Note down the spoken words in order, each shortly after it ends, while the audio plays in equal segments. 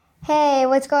Hey,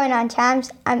 what's going on,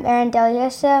 champs? I'm Aaron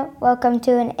Deliosa. Welcome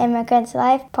to an Immigrant's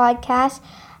Life podcast,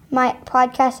 my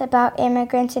podcast about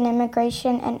immigrants and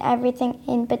immigration and everything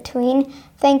in between.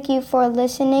 Thank you for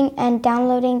listening and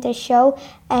downloading the show,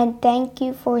 and thank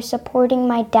you for supporting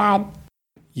my dad.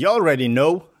 You already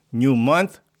know, new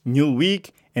month, new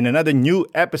week, and another new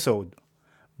episode.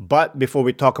 But before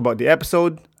we talk about the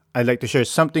episode, I'd like to share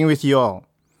something with you all.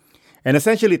 And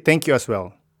essentially, thank you as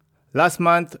well. Last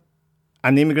month,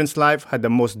 An Immigrant's Life had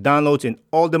the most downloads in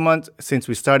all the months since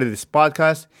we started this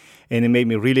podcast, and it made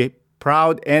me really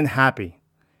proud and happy.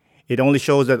 It only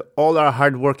shows that all our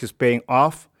hard work is paying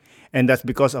off, and that's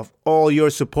because of all your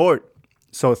support.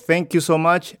 So thank you so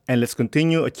much, and let's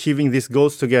continue achieving these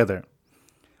goals together.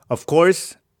 Of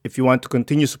course, if you want to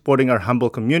continue supporting our humble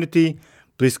community,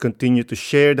 please continue to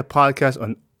share the podcast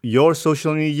on your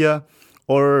social media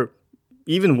or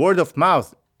even word of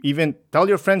mouth. Even tell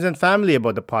your friends and family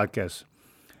about the podcast.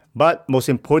 But most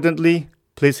importantly,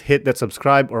 please hit that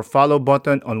subscribe or follow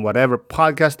button on whatever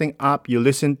podcasting app you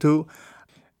listen to.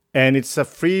 And it's a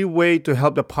free way to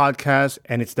help the podcast,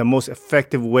 and it's the most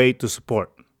effective way to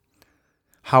support.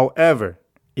 However,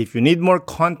 if you need more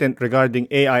content regarding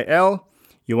AIL,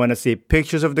 you want to see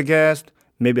pictures of the guest,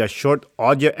 maybe a short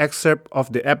audio excerpt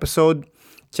of the episode,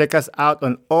 check us out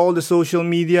on all the social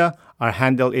media. Our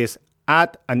handle is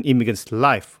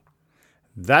 @AnImmigrant'sLife.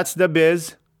 That's the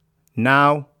biz.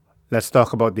 Now, let's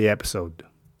talk about the episode.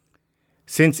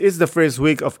 Since it's the first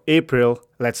week of April,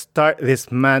 let's start this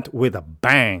month with a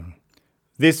bang.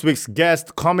 This week's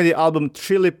guest comedy album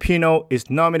Trilipino is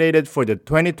nominated for the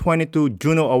 2022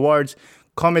 Juno Awards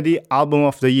Comedy Album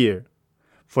of the Year.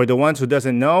 For the ones who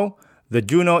doesn't know, the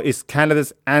Juno is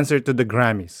Canada's answer to the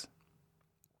Grammys.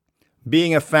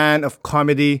 Being a fan of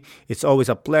comedy, it's always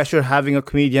a pleasure having a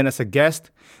comedian as a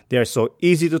guest. They are so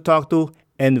easy to talk to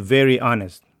and very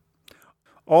honest.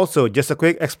 Also, just a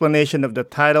quick explanation of the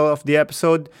title of the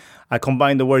episode. I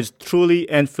combined the words truly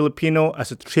and Filipino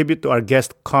as a tribute to our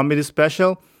guest comedy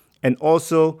special and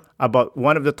also about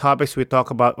one of the topics we talk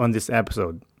about on this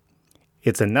episode.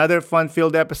 It's another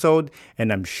fun-filled episode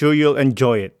and I'm sure you'll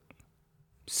enjoy it.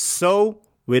 So,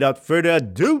 without further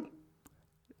ado,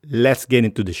 let's get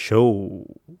into the show.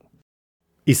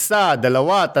 Isa,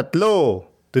 dalawa, tatlo.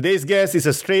 Today's guest is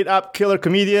a straight-up killer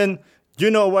comedian,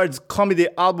 Juno Awards Comedy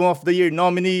Album of the Year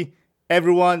nominee.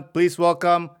 Everyone, please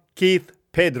welcome Keith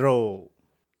Pedro.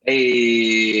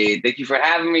 Hey, thank you for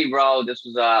having me, bro. This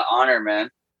was an honor, man.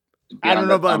 I don't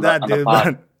know about that, dude,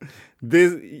 but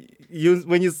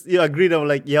when you agreed, I'm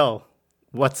like, yo,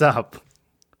 what's up?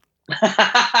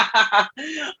 I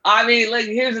mean, like,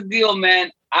 here's the deal,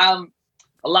 man. A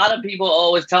lot of people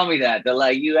always tell me that. They're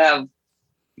like,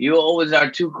 you always are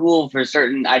too cool for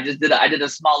certain. I did a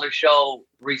smaller show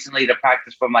recently to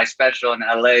practice for my special in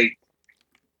LA.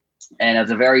 And it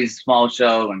was a very small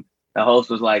show. And the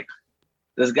host was like,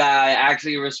 this guy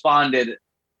actually responded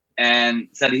and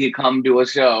said he'd come do a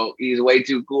show. He's way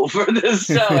too cool for this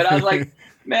show. And I was like,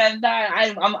 man,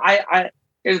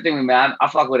 here's the thing, man. I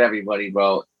fuck with everybody,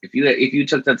 bro. If you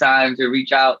took the time to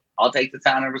reach out, I'll take the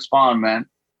time to respond, man.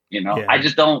 You know, yeah. I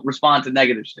just don't respond to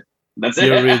negative shit. That's it.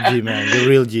 You're a real G, man. You're a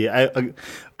real G.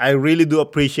 I really do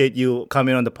appreciate you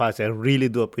coming on the podcast. I really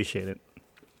do appreciate it.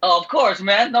 Oh, of course,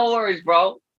 man. No worries,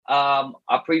 bro. I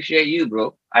appreciate you,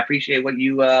 bro. I appreciate what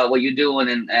you're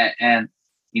doing, and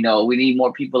you know, we need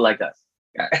more people like us.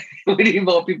 We need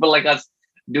more people like us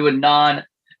doing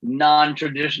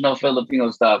non-traditional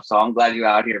Filipino stuff. So I'm glad you're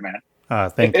out here, man.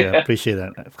 Thank you. I appreciate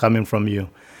that coming from you.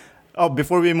 Oh,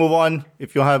 before we move on,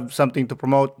 if you have something to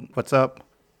promote, what's up?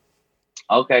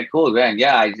 Okay, cool, man.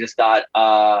 Yeah, I just got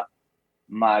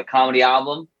my comedy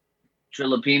album,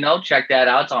 Trilipino. Check that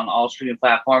out. It's on all streaming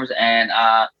platforms. And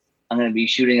I'm going to be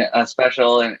shooting a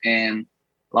special in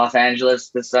Los Angeles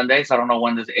this Sunday. So I don't know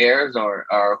when this airs or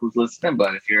who's listening,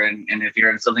 but if you're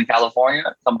in Southern California,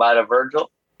 come by to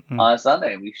Virgil on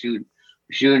Sunday. We're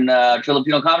shooting a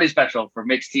Trilipino comedy special for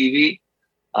Mix TV.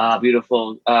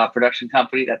 Beautiful production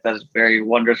company that does very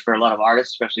wonders for a lot of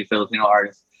artists, especially Filipino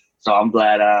artists. So I'm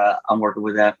glad I'm working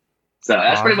with them. So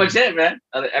that's pretty much it, man.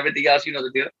 Everything else, you know the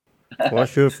deal.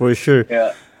 For sure.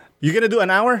 Yeah. You gonna do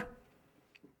an hour?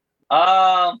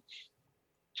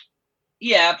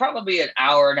 Yeah, probably an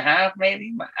hour and a half, maybe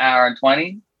an hour and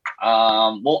 20.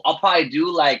 Well, I'll probably do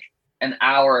like an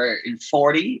hour and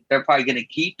 40. They're probably gonna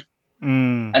keep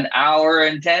an hour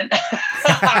and 10.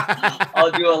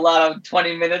 I'll do a lot of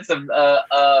 20 minutes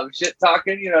of shit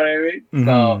talking. You know what I mean? Mm-hmm.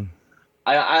 So.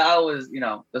 I always, you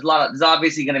know, there's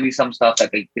obviously going to be some stuff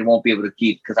that they won't be able to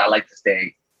keep because I like to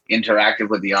stay interactive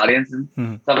with the audience and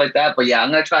stuff like that. But yeah, I'm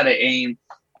going to try to aim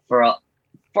for a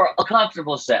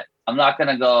comfortable set. I'm not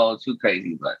gonna go too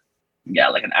crazy, but yeah,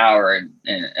 like an hour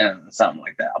and something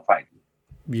like that. I'll probably do.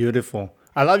 Beautiful.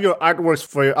 I love your artworks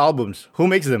for your albums. Who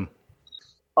makes them?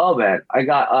 Oh man, I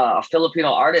got a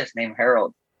Filipino artist named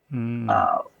Harold.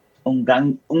 Mm.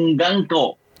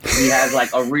 Unganko. He has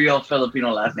like a real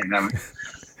Filipino last name.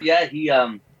 Yeah, he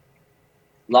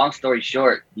long story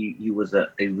short, he was a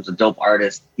dope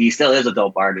artist. He still is a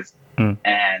dope artist.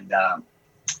 And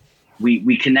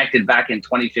we connected back in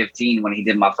 2015 when he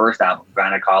did my first album,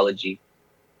 Gynecology.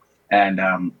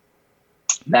 And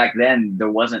back then there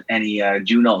wasn't any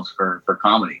Junos for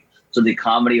comedy. So the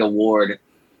comedy award,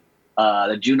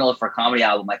 the Junos for comedy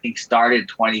album, I think started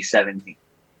 2017.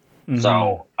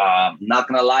 So not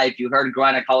gonna lie, if you heard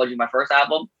Gynecology, my first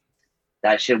album,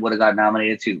 that shit would have got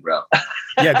nominated too, bro.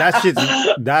 Yeah,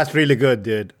 that's really good,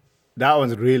 dude. That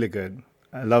one's really good.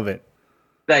 I love it.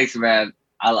 Thanks, man.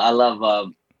 I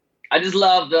love I just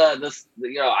love the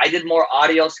I did more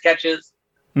audio sketches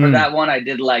for that one. I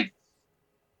did like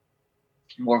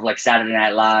more of like Saturday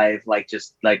Night Live, like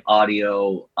just like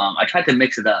audio. I tried to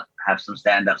mix it up, have some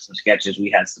stand-up, some sketches. We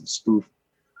had some spoof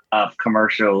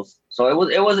commercials. So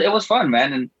it was fun,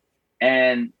 man.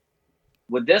 And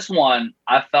with this one,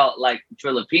 I felt like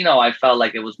Filipino, I felt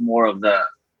like it was more of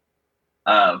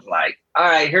like, all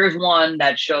right, here's one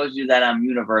that shows you that I'm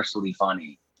universally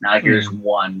funny. Now here's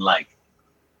one like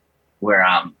where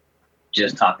I'm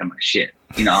just talking my shit.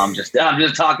 I'm just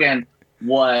talking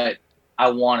what I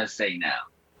want to say now,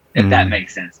 if that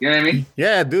makes sense. You know what I mean?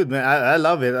 Yeah, dude, man, I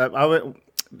love it.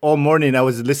 All morning I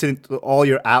was listening to all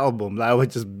your albums. I was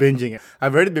just binging it.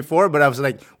 I've heard it before, but I was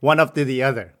like one after the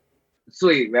other.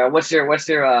 Sweet, man. What's your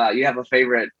you have a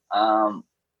favorite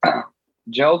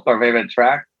joke or favorite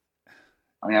track?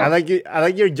 I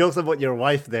like your jokes about your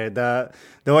wife there. The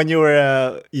one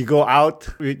you go out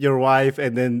with your wife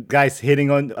and then guys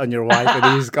hitting on your wife and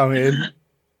then you just come in.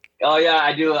 Oh yeah,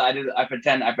 I do. I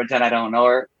pretend I don't know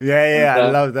her. Yeah, I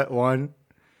love that one.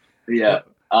 Yeah.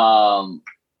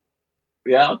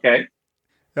 Yeah, okay.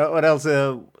 What else?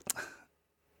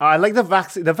 I like the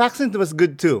vaccine. The vaccine was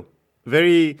good too.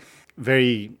 Very,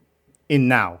 very in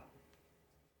now.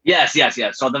 Yes.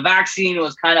 So the vaccine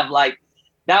was kind of like,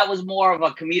 that was more of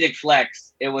a comedic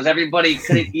flex. It was everybody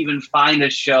couldn't even find a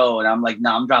show. And I'm like,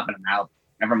 no, I'm dropping them out.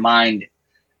 Never mind.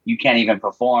 You can't even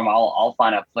perform. I'll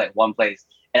find one place.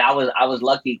 And I was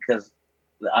lucky because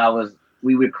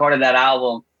we recorded that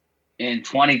album in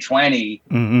 2020,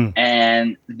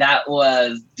 and that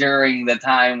was during the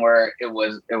time where it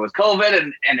was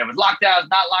COVID and it was lockdowns,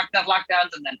 not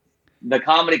lockdowns, and then the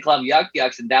comedy club Yuck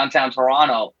Yucks in downtown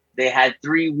Toronto, they had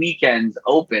 3 weekends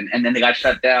open and then they got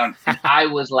shut down. And I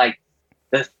was like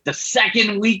the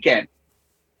second weekend.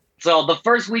 So the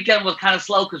first weekend was kind of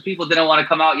slow because people didn't want to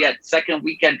come out yet. Second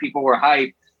weekend, people were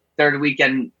hyped. Third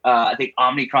weekend, I think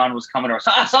Omicron was coming or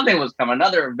something was coming.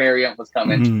 Another variant was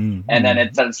coming, and then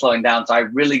it started slowing down. So I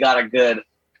really got a good,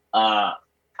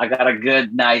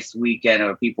 nice weekend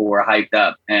where people were hyped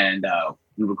up, and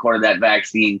we recorded that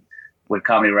vaccine with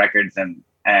Comedy Records, and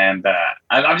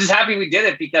I'm just happy we did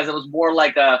it because it was more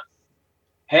like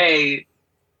hey,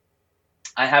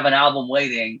 I have an album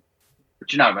waiting,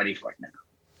 but you're not ready for it now.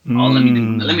 Oh, let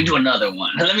me do another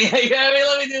one. Let me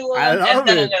do one. I love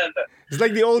it. It's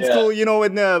like the old school,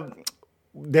 when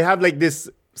they have like this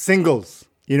singles.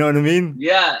 You know what I mean?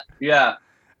 Yeah.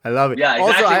 I love it. Yeah,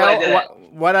 exactly. Also,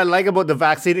 what I like about the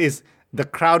vaccine is the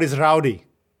crowd is rowdy.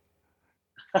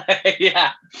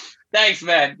 Yeah. Thanks,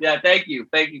 man. Yeah, thank you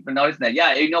for noticing that.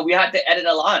 Yeah, we had to edit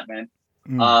a lot, man.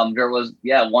 There was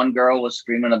one girl was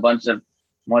screaming a bunch of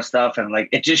more stuff, and like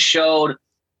it just showed.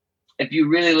 If you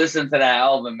really listen to that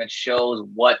album, it shows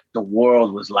what the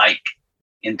world was like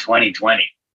in 2020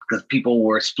 because people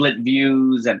were split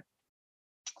views and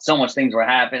so much things were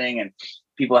happening, and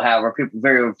people were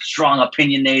very strong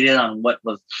opinionated on what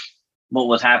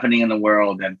was happening in the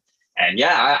world, and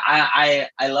yeah,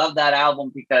 I love that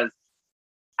album because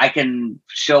I can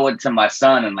show it to my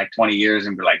son in like 20 years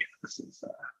and be like, this is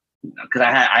because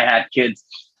I had kids.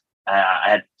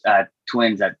 I had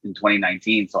twins in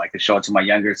 2019, so I could show it to my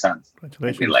younger sons.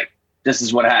 And be like, this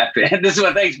is what happened.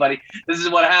 Thanks, buddy. This is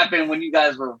what happened when you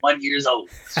guys were 1 year old.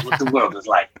 This is what the world was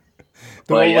like.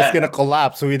 The world was going to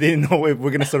collapse, so we didn't know if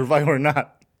we're going to survive or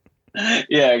not.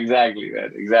 Yeah, exactly,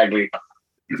 man. Exactly.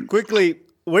 Quickly,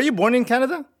 were you born in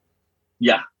Canada?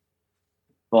 Yeah.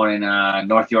 Born in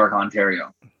North York,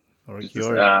 Ontario. North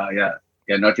York.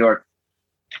 Yeah, North York.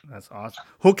 That's awesome.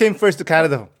 Who came first to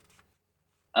Canada?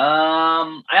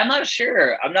 I'm not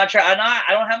sure. I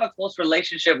don't have a close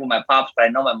relationship with my pops, but I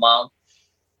know my mom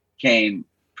came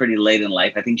pretty late in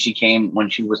life. I think she came when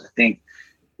she was,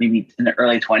 maybe in the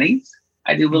early 20s,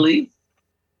 I do believe.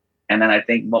 And then I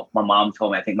think what my mom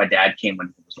told me, I think my dad came when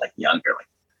he was like younger, like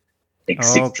I think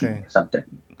 16 or something.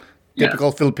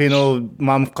 Typical Filipino,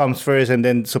 mom comes first and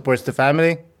then supports the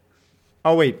family.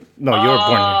 Oh wait, no, you were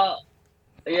born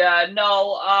here. Yeah,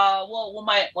 no. Well,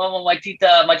 my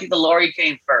tita Lori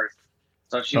came first,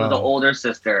 so she was the older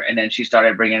sister, and then she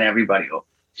started bringing everybody over.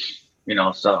 You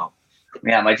know, so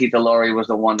yeah, my tita Lori was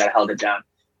the one that held it down.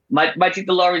 My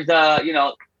tita Lori's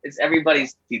it's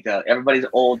everybody's tita, everybody's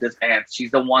oldest aunt.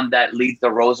 She's the one that leads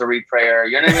the rosary prayer.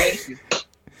 You know what I mean?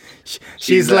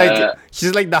 She's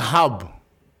like the hub.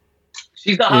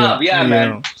 She's the hub, yeah,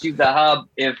 man. She's the hub.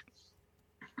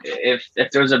 If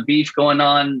there's a beef going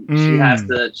on, she has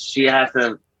to,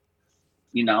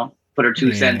 put her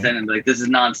 2 cents in and be like, this is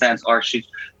nonsense. Or she's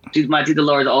my tita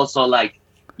Laura is also like,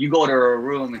 you go to her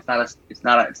room, it's not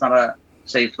a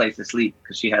safe place to sleep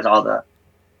because she has all the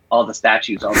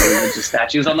statues, all the religious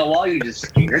statues on the wall. You just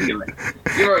scared. You're like,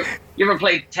 you ever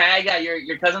play tag at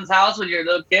your cousin's house when you're a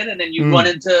little kid, and then you run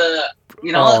into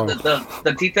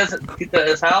the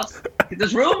tita's house,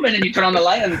 tita's room, and then you turn on the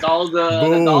light and it's all the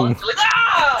dolls. You're like,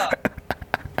 ah!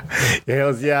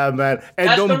 Hells yeah, man! And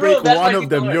that's don't break one of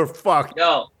them, you're fucked.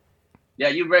 Yo, yeah,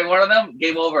 you break one of them,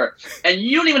 game over. And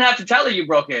you don't even have to tell her you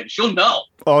broke it. She'll know.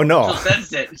 Oh no, she'll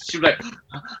sense it. She'll be like,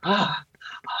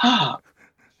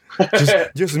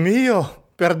 just mío,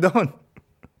 perdón.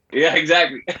 Yeah,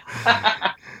 exactly.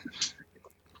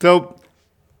 So,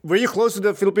 were you close to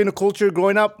the Filipino culture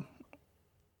growing up?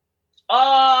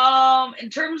 In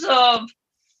terms of,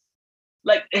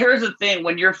 like, here's the thing: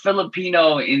 when you're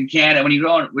Filipino in Canada, when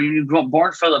you grow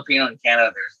born Filipino in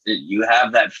Canada, you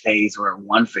have that phase where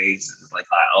one phase is like,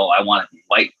 oh, I want to be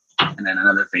white, and then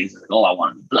another phase is like, oh, I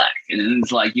want to be black, and then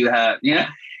it's like you have, you know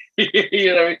what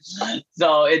I mean?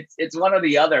 So it's one or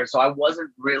the other. So I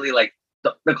wasn't really like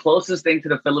the closest thing to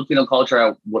the Filipino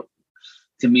culture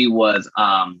to me was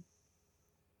I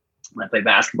played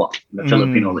basketball in the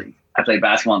Filipino League. I played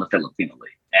basketball in the Filipino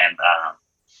League, and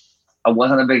I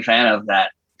wasn't a big fan of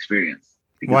that experience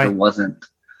because Why? It wasn't.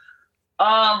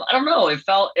 I don't know. It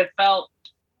felt.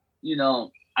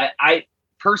 I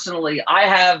personally, I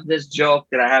have this joke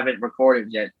that I haven't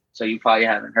recorded yet, so you probably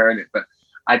haven't heard it, but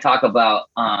I talk about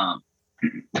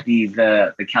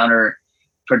the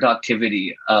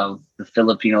counterproductivity of the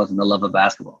Filipinos and the love of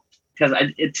basketball, because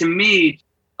to me,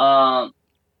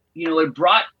 it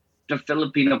brought the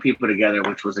Filipino people together,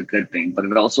 which was a good thing, but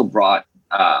it also brought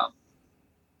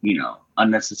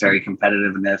unnecessary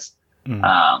competitiveness.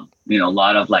 A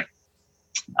lot of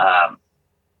a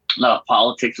lot of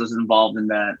politics was involved in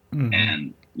that,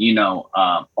 and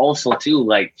also too,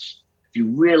 like, if you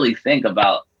really think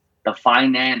about the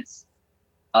finance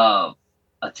of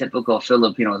a typical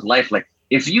Filipino's life, like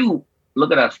if you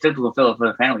look at a typical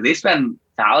Filipino family, they spend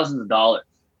thousands of dollars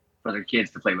for their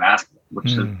kids to play basketball,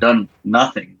 which have done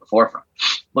nothing before from.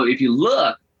 But if you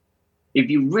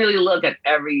really look at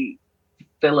every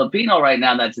Filipino right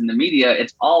now that's in the media,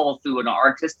 it's all through an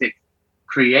artistic,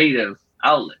 creative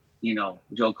outlet.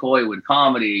 Joe Coy with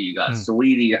comedy, you got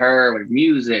Sweetie Her with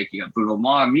music, you got Bruno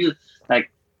Mars music,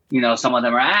 like, some of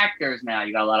them are actors now.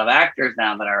 You got a lot of actors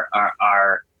now that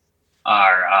are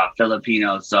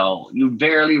Filipinos. So you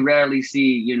rarely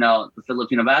see, the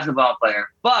Filipino basketball player.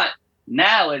 But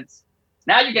now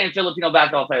you're getting Filipino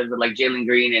basketball players with like Jalen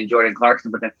Green and Jordan Clarkson.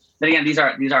 But then again, these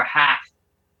are half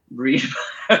breed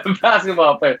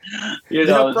basketball players. You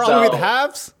have a problem with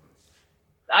halves?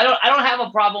 I don't have a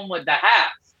problem with the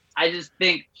halves. I just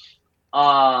think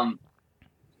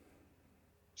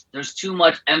there's too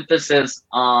much emphasis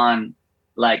on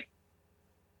like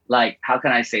how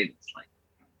can I say this? Like,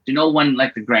 when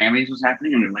like the Grammys was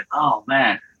happening and they're like, oh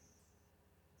man,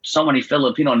 so many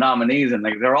Filipino nominees and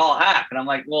like they're all half. And I'm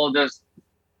like, well, there's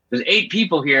 8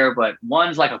 people here, but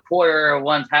one's like a quarter,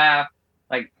 one's half.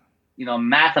 Like,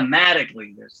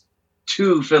 mathematically there's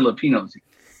 2 Filipinos here.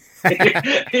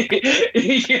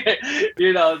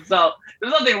 So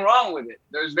there's nothing wrong with it.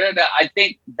 I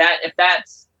think that if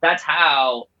that's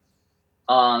how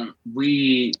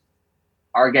we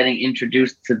are getting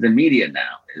introduced to the media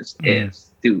now is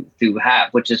through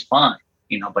half, which is fine,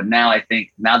 but now I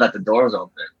think now that the door's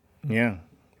open,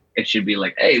 it should be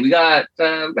like, hey, we got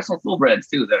some full breads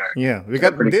too that are we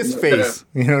got this cool, face,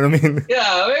 you know what I mean?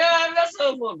 Yeah, we got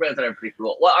some full breads that are pretty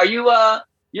cool. Well, are you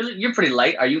you're pretty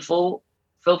light? Are you full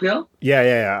Filipino?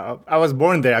 Yeah. I was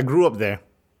born there. I grew up there.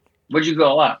 Where'd you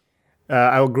grow up?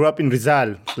 I grew up in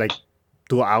Rizal, like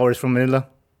 2 hours from Manila.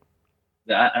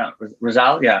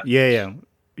 Rizal, yeah. Yeah.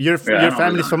 Your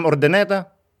family's from Urdaneta?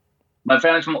 My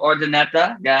family's from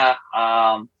Urdaneta, yeah.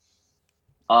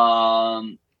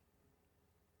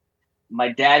 my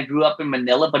dad grew up in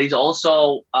Manila, but he's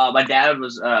also my dad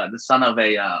was the son of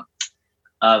a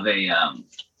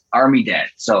army dad,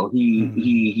 so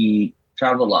he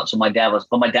traveled a lot. So my dad was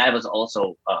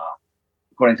also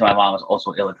according to my mom was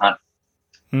also Ilocano.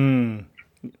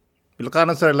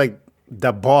 Ilocanos are like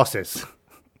the bosses.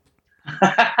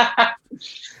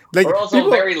 Like We're also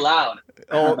very loud.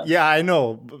 Oh yeah, I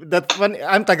know. That's when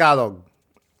I'm Tagalog.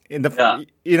 There's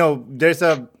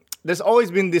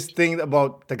always been this thing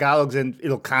about Tagalogs and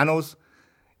Ilocanos.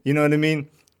 You know what I mean?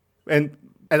 And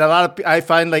I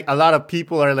find like a lot of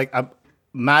people are like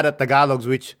mad at Tagalogs,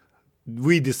 which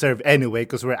we deserve anyway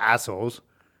because we're assholes.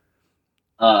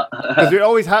 Because we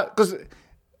always have, because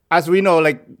as we know,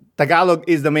 like Tagalog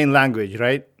is the main language,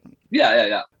 right?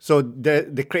 Yeah. So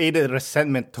they created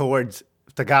resentment towards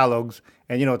Tagalogs,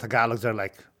 and Tagalogs are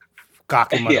like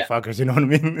cocky motherfuckers. You know what I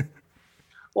mean?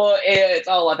 Well, it's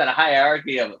all about that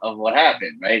hierarchy of what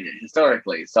happened, right?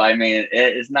 Historically. So I mean,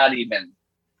 it's not even.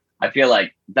 I feel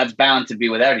like that's bound to be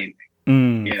with anything.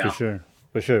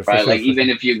 For sure. Right? Like even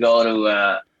if you go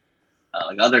to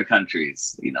like other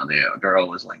countries, they're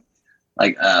always like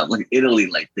Italy,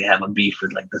 like they have a beef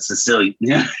with like the Sicilian.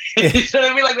 You know what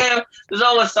I mean? Like there's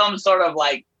always some sort of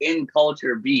like in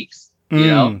culture beefs.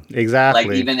 Exactly.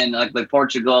 Like even in like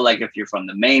Portugal, like if you're from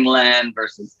the mainland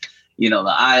versus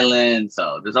the island.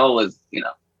 So there's always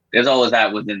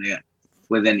that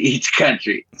within each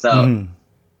country. So,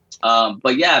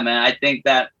 but yeah, man, I think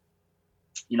that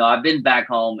I've been back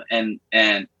home and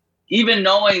even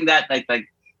knowing that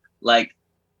like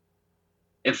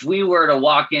if we were to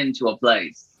walk into a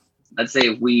place, let's say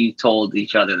if we told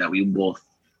each other that we both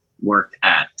worked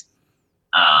at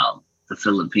the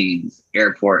Philippines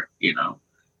airport, you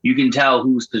can tell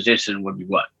whose position would be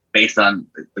what based on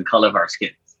the color of our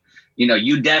skins.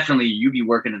 You'd be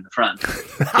working in the front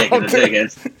taking the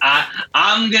tickets.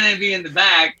 I'm gonna be in the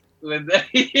back with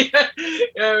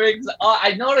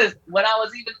I noticed when I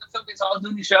was even in the Philippines, I was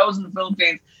doing these shows in the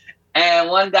Philippines. And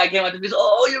one guy came up to me and said,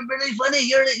 "Oh, you're really funny.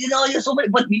 You're so funny,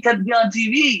 but you can't be on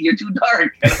TV. You're too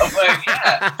dark." And I'm like,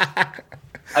 "Yeah."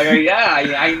 I go,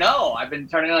 "Yeah, I know. I've been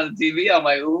turning on the TV. I'm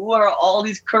like, who are all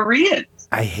these Koreans?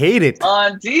 I hate it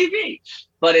on TV."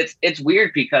 But it's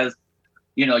weird because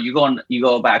you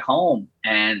go back home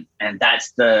and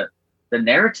that's the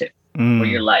narrative where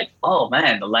you're like, "Oh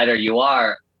man, the lighter you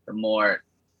are, the more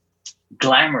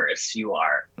glamorous you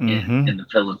are in the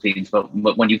Philippines." But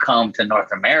when you come to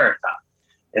North America,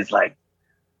 it's like,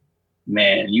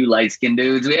 man, you light skinned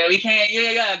dudes, we can't.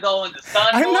 You gotta go in the sun.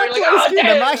 I'm not light skinned.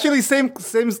 I'm actually same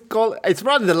color. It's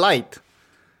probably the light.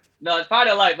 No, it's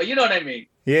probably the light, but you know what I mean.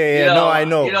 Yeah. No, I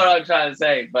know. You know what I'm trying to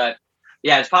say, but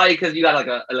yeah, it's probably because you got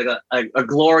like a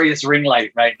glorious ring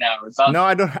light right now or something. No,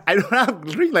 I don't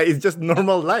have ring light. It's just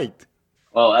normal light.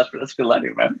 Oh, that's good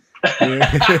lighting, man.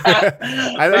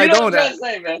 I don't.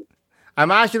 Say, man. I'm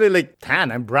actually like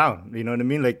tan. I'm brown. You know what I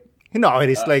mean? Like it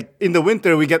is like in the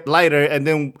winter we get lighter, and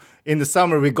then in the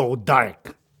summer we go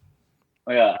dark.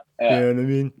 Yeah. You know what I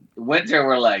mean? Winter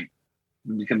we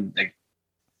become like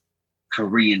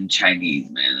Korean Chinese,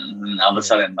 man, and all of a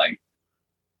sudden like,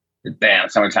 bam,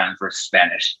 summertime for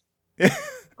Spanish.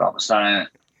 All of a sudden,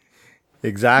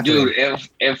 exactly, dude.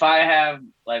 If I have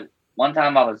like one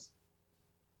time I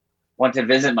went to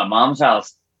visit my mom's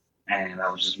house, and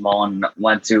I was just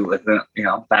went to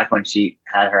back when she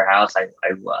had her house, I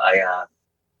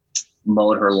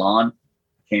mowed her lawn,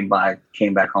 came back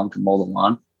home to mow the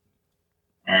lawn,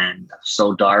 and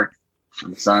so dark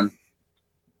from the sun.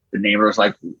 The neighbor was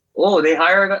like, "Oh, they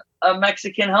hired a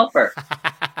Mexican helper."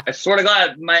 I swear to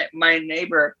God, my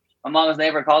neighbor, my mom's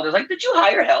neighbor called her, like, "Did you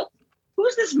hire help?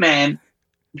 Who's this man?"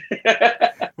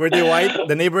 Were they white,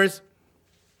 the neighbors?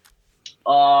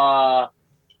 I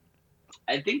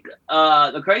think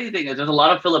the crazy thing is there's a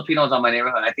lot of Filipinos on my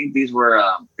neighborhood. I think these were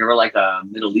they were like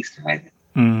Middle Eastern, I think.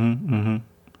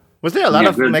 Was there a lot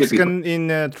of Mexican in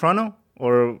Toronto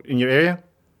or in your area?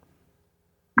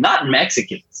 Not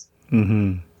Mexicans.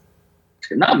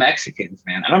 Not Mexicans,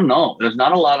 man. I don't know. There's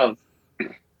not a lot of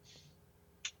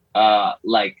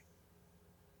like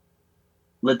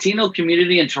Latino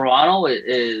community in Toronto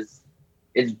it's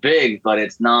big, but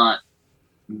it's not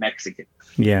Mexican.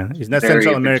 Yeah, it's not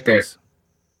Central Americans.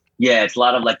 Yeah, it's a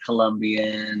lot of like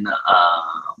Colombian,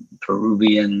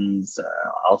 Peruvians,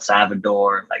 El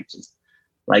Salvador. Like just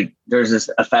like there's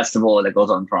a festival that goes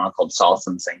on in Toronto called Salsa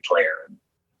in St. Clair. And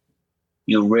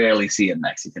you rarely see a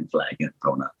Mexican flag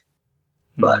thrown up,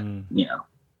 but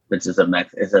it's just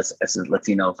it's a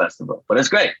Latino festival. But it's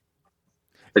great.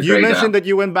 You mentioned that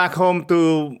you went back home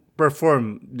to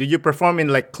perform. Did you perform in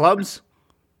like clubs?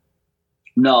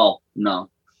 No.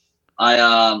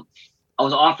 I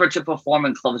was offered to perform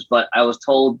in clubs, but I was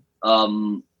told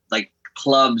like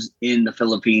clubs in the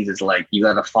Philippines is like you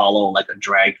got to follow like a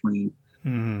drag queen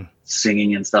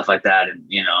singing and stuff like that, and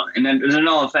and then there's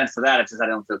no offense to that. It's just I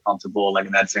don't feel comfortable like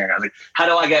in that singing. I was like, how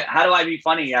do I be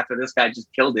funny after this guy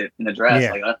just killed it in a dress?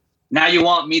 Yeah. Like now you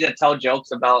want me to tell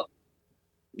jokes about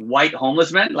white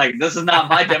homeless men? Like this is not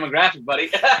my demographic,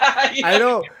 buddy. I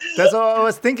know. That's what I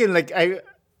was thinking. Like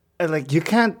like you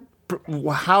can't.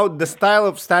 How the style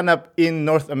of stand up in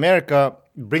North America,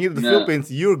 bring it to the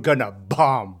Philippines, you're gonna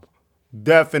bomb,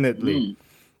 definitely.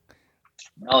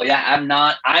 Oh yeah, I'm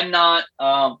not.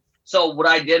 So what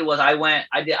I did was I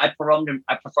performed in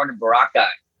Boracay.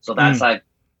 So that's like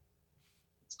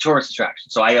tourist attraction.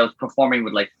 So I was performing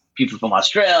with like people from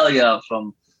Australia,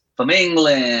 from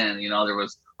England. There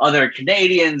was other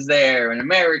Canadians there and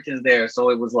Americans there.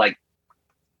 So it was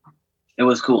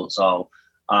cool. So,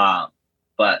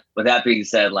 but with that being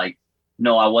said, like,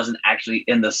 no, I wasn't actually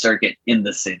in the circuit in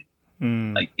the city,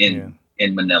 in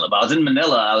Manila. But I was in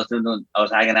Manila. I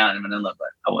was hanging out in Manila, but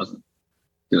I wasn't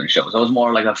doing shows. It was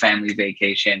more like a family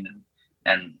vacation.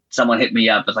 And someone hit me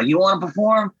up. It's like, you want to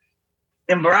perform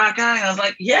in Boracay? And I was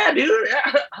like, yeah, dude,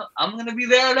 I'm going to be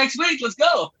there next week. Let's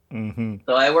go.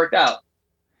 So it worked out.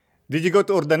 Did you go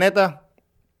to Urdaneta?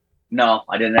 No,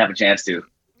 I didn't have a chance to.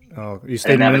 Oh, you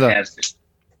stayed in Manila?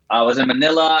 I was in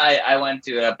Manila. I went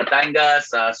to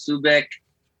Batangas, Subic,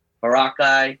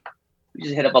 Boracay. We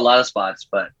just hit up a lot of spots,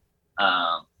 but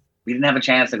we didn't have a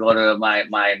chance to go to my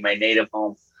native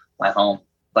home, my home.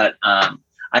 But I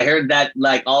heard that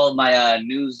like all of my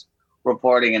news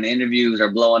reporting and interviews are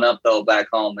blowing up though back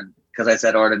home, and because I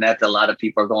said Urdaneta, a lot of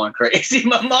people are going crazy.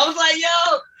 My mom's like,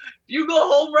 "Yo, you go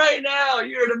home right now.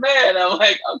 You're the man." I'm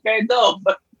like, "Okay, dope."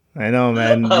 I know,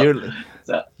 man.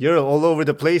 You're all over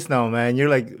the place now, man. You're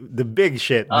like the big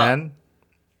shit, man.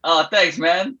 Oh, thanks,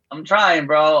 man. I'm trying,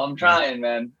 bro. I'm trying,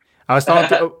 man. I was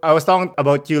talking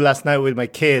about you last night with my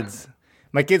kids.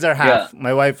 My kids are half.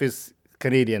 My wife is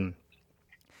Canadian,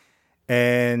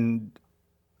 and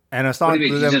I was talking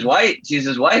to them. She's his wife. She's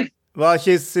his wife. Well,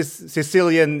 she's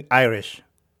Sicilian Irish.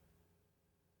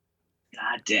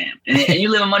 God damn! And you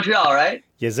live in Montreal, right?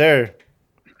 Yes, sir.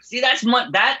 See,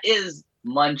 that is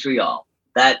Montreal.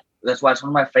 That's why it's one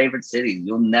of my favorite cities.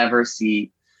 You'll never see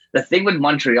the thing with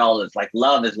Montreal is like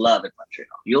love is love in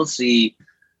Montreal. You'll see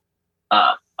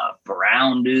a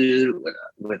brown dude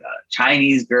with a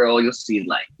Chinese girl. You'll see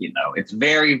like it's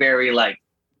very very like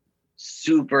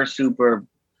super super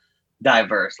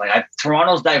diverse. Like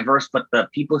Toronto's diverse, but the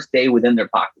people stay within their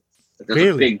pockets. Like,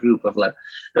 there's a big group of like,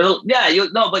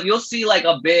 but you'll see like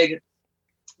a big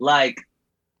like.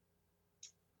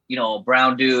 A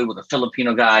brown dude with a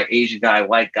Filipino guy, Asian guy,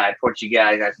 white guy, Portuguese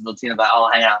guy, Latino guy, all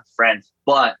hanging out with friends.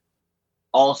 But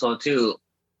also, too,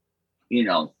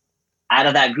 out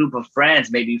of that group of friends,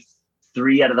 maybe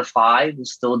 3 out of the 5 will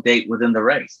still date within the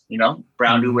race.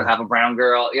 Brown dude would have a brown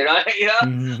girl.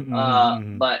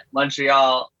 But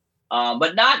Montreal,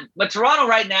 but Toronto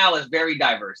right now is very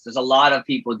diverse. There's a lot of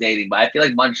people dating, but I feel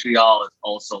like Montreal is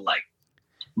also like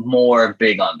more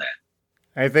big on that.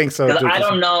 I think so. Because I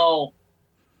don't know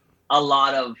a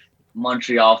lot of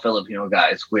Montreal Filipino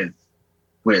guys with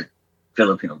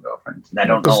Filipino girlfriends. And I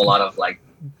don't know a lot of like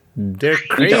they're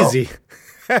crazy.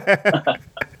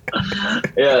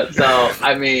 Yeah, so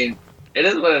I mean, it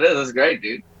is what it is. It's great,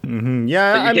 dude.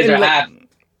 Yeah, I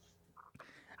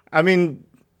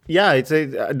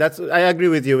agree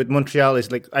with you. With Montreal,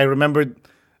 it's like I remember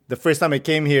the first time I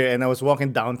came here and I was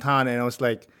walking downtown and I was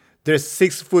like, "There's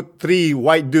 6'3"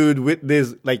 white dude with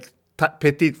this like."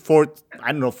 Petite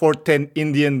 4'10"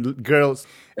 Indian girls,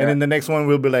 and then the next one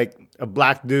will be like a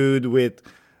black dude with,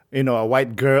 a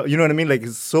white girl. You know what I mean? Like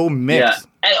it's so mixed.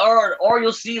 Yeah, or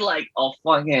you'll see like a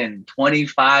fucking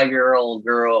 25-year-old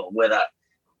girl with a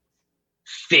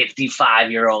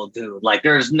 55-year-old dude. Like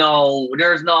there's no,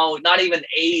 not even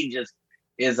age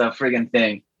is a friggin'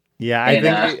 thing. Yeah,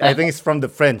 I think it's from the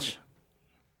French.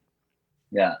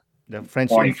 Yeah, the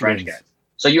French French guys.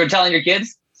 So you were telling your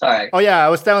kids? Sorry. Oh yeah, I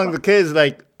was telling the kids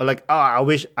like I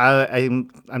wish I'm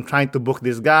trying to book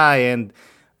this guy and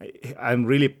I'm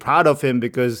really proud of him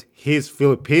because he's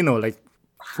Filipino, like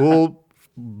full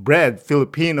bred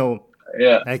Filipino.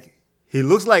 Yeah. Like he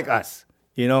looks like us,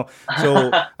 So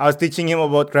I was teaching him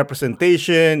about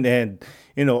representation and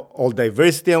all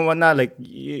diversity and whatnot. Like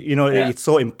it's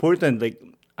so important. Like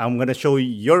I'm gonna show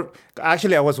you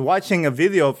Actually, I was watching a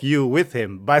video of you with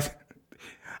him, but.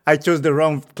 I chose the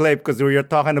wrong clip because we were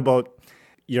talking about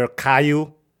your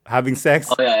Caillou having sex.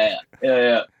 Oh,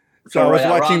 yeah. So I was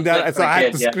watching that, so I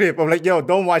had to script. I'm like, yo,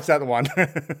 don't watch that one.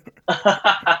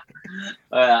 I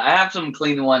have some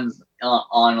clean ones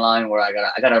online where I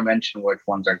gotta mention which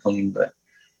ones are clean, but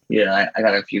yeah, I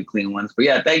got a few clean ones. But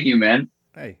yeah, thank you, man.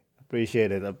 Hey,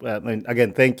 appreciate it.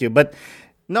 Again, thank you. But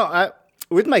no,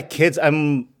 with my kids,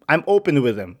 I'm open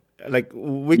with them. Like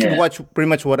we can Yeah, watch pretty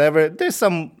much whatever. There's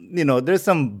some, there's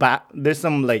some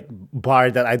like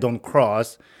bar that I don't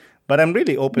cross, but I'm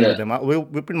really open with yeah, them.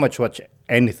 We pretty much watch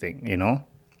anything.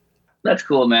 that's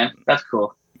cool, man. That's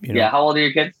cool. You Yeah, know. how old are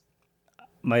your kids?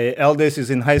 My eldest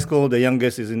is in high school. The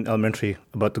youngest is in elementary,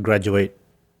 about to graduate.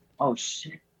 Oh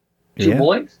shit, two Yeah.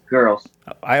 boys, girls.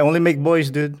 I only make boys,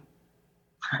 dude.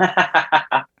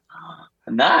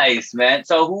 Nice, man.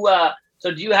 So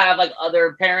so do you have like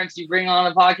other parents you bring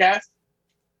on the podcast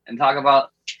and talk about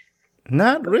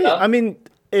Not really. stuff? I mean,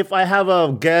 if I have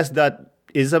a guest that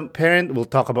is a parent, we'll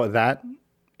talk about that.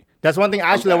 That's one thing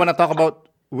actually I Okay. want to talk about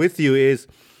with you is,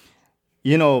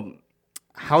 you know,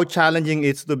 how challenging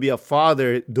it's to be a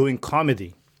father doing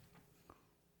comedy.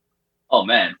 Oh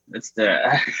man, it's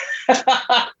the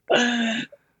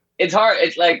it's hard.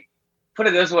 It's like put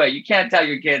it this way: you can't tell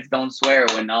your kids don't swear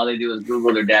when all they do is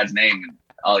Google their dad's name and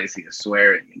all they see is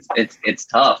swearing. It's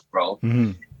tough, bro.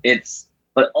 Mhm. It's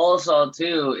but also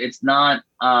too, it's not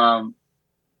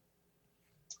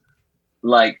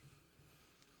like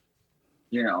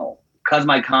because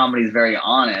my comedy is very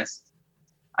honest.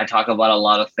 I talk about a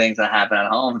lot of things that happen at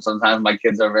home. Sometimes my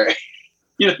kids are very,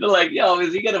 like, yo,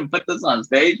 is he gonna put this on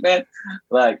stage, man?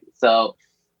 Like, so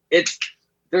it's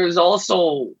there's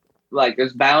also like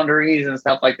there's boundaries and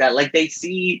stuff like that. Like they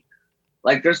see,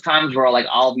 like there's times where like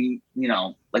I'll be,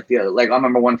 like I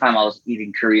remember one time I was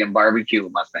eating Korean barbecue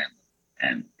with my family,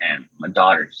 and my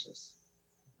daughter's just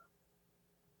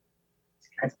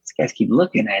these guys keep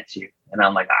looking at you, and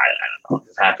I'm like, I don't know,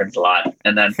 this happens a lot,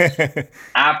 and then.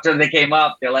 After they came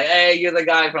up, they're like, "Hey, you're the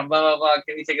guy from blah blah blah.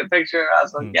 Can you take a picture?" I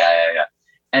was like, Mm. "Yeah, yeah, yeah."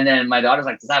 And then my daughter's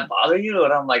like, "Does that bother you?"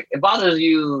 And I'm like, "It bothers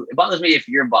you. It bothers me if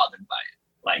you're bothered by it.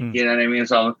 Like, Mm. you know what I mean?"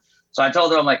 So I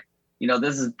told her, I'm like,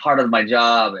 this is part of my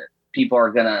job. And people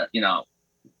are gonna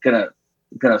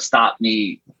stop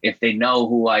me if they know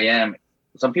who I am.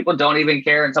 Some people don't even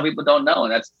care, and some people don't know.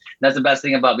 And that's the best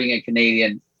thing about being a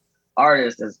Canadian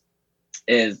artist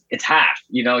is it's half.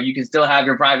 You can still have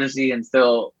your privacy and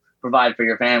still provide for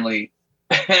your family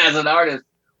as an artist,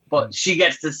 but she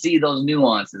gets to see those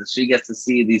nuances. She gets to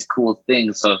see these cool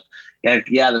things. So yeah,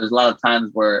 there's a lot of times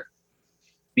where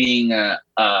being an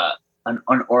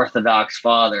unorthodox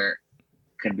father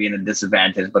can be in a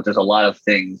disadvantage, but there's a lot of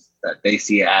things that they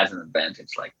see as an advantage,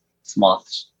 like small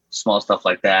stuff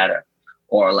like that,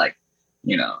 or like,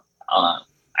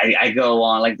 I go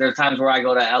on, like there's times where I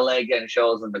go to LA getting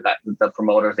shows and the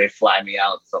promoters, they fly me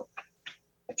out. So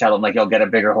I tell them like, yo, get a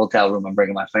bigger hotel room. I'm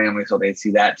bringing my family so they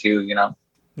see that too,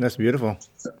 That's beautiful.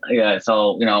 Yeah.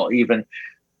 So, even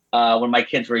when my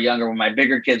kids were younger, when my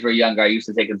bigger kids were younger, I used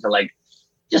to take them to like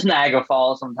just Niagara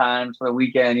Falls sometimes for the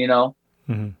weekend,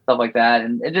 Mhm. stuff like that.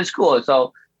 And it's just cool.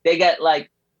 So they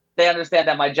understand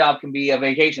that my job can be a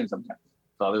vacation sometimes.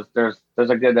 So there's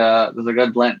a good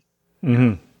blend.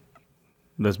 Mhm.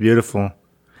 That's beautiful.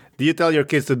 Do you tell your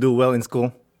kids to do well in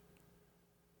school?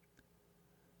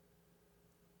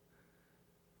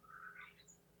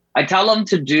 I tell them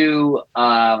to do,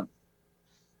 I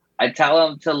tell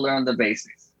them to learn the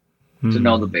basics, to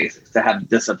know the basics, to have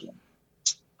discipline.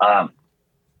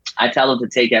 I tell them to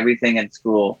take everything in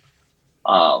school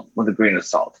with a grain of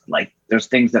salt. Like there's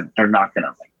things that they're not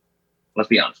gonna like. Let's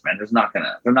be honest, man. They're not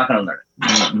gonna learn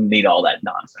it. You need all that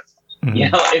nonsense.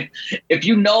 Mhm. If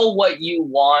you know what you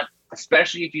want,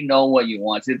 especially if you know what you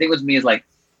want. See, the thing with me is like,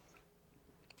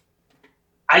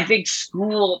 I think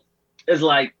school is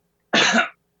like, to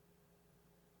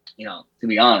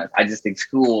be honest, I just think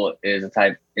school is a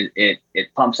type. It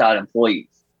pumps out employees,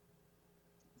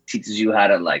 teaches you how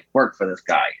to like work for this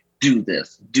guy, do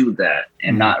this, do that,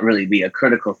 and not really be a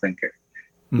critical thinker.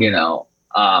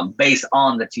 Based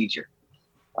on the teacher.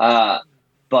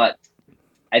 But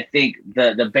I think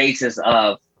the basis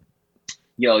of,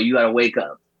 you got to wake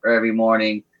up every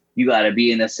morning. You got to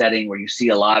be in a setting where you see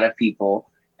a lot of people,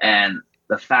 and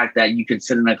the fact that you can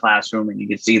sit in a classroom and you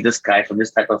can see this guy from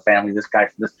this type of family, this guy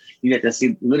from this, you get to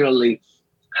see literally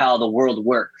how the world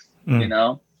works,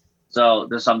 So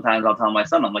there's sometimes I'll tell my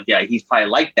son, I'm like, yeah, he's probably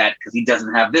like that because he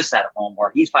doesn't have this at home,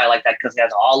 or he's probably like that because he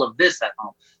has all of this at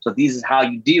home. So this is how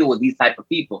you deal with these type of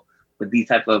people, with these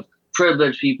type of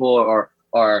privileged people or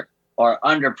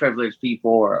underprivileged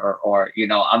people, or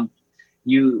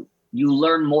you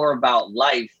learn more about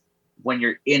life when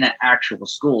you're in an actual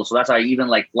school. So that's why even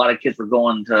like a lot of kids were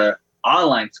going to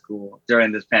online school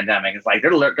during this pandemic. It's like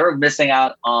they're missing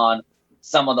out on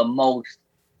some of the most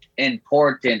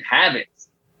important habits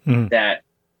that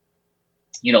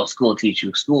school will teach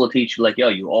you. School will teach you like, yo,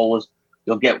 you'll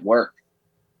get work.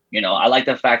 I like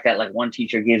the fact that like one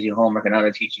teacher gives you homework,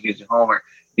 another teacher gives you homework,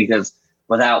 because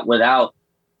without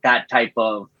that type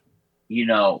of,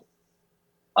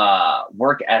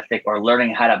 work ethic or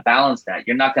learning how to balance that,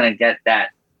 you're not going to get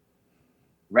that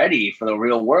ready for the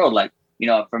real world. Like,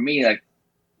 for me, like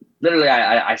literally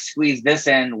I squeeze this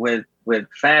in with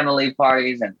family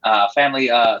parties and family,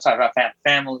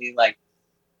 like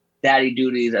daddy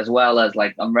duties, as well as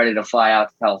like I'm ready to fly out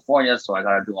to California, so I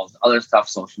gotta do all this other stuff,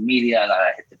 social media, I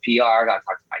gotta hit the PR, I gotta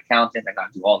talk to my accountant, I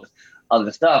gotta do all this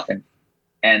other stuff.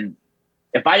 And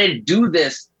if I didn't do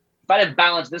this, if I didn't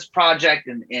balance this project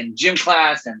in gym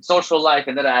class and social life,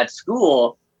 and then I had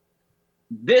school,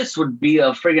 this would be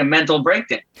a friggin' mental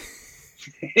breakdown.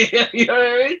 You know what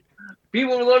I mean?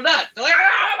 People would go nuts. They're like,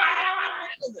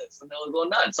 this, and they would go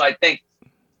nuts. So I think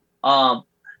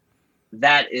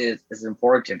that is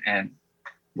important. And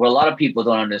what a lot of people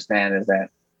don't understand is that,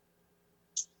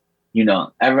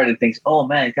 everybody thinks, oh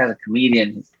man, this guy's a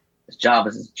comedian. His job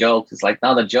is his jokes. It's like,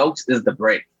 no, the jokes is the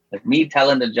break. Like me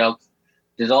telling the jokes.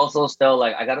 There's also still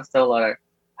like, I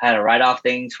had to write off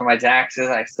things for my taxes.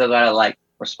 I still gotta like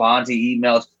respond to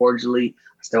emails cordially.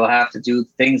 I still have to do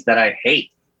things that I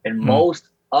hate. And most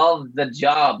of the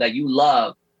job that you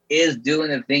love is doing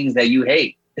the things that you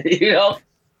hate.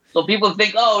 So people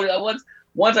think, oh,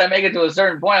 once I make it to a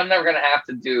certain point, I'm never going to have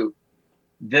to do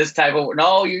this type of work.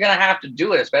 No, you're going to have to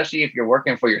do it, especially if you're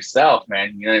working for yourself,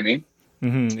 man. You know what I mean?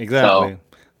 Mm-hmm, exactly. So,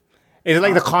 it's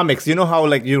like the comics. You know how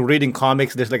like you're reading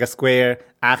comics, there's like a square,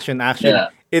 action. Yeah.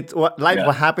 It's what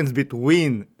happens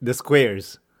between the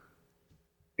squares.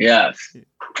 Yes,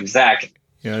 exactly.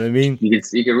 You know what I mean? You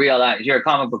can read all that. You're a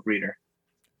comic book reader.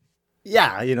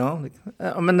 Yeah,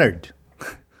 I'm a nerd.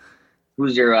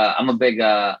 Who's your? I'm a big.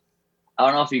 I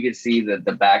don't know if you could see the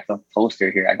back of the poster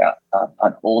here. I got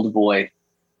an Old Boy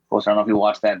poster. I don't know if you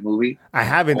watched that movie. I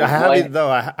haven't. I haven't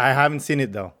though. I haven't seen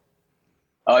it though.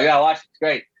 Oh yeah, watch it. It's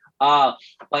great. But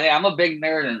yeah, I'm a big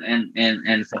nerd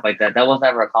and stuff like that. That was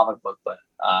never a comic book, but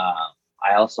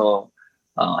I also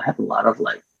have a lot of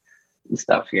like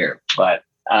stuff here. But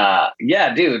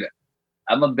yeah, dude,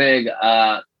 I'm a big.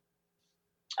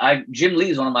 Jim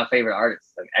Lee is one of my favorite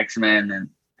artists, like X-Men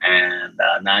and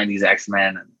 90s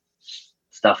X-Men and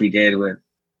stuff he did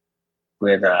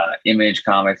with Image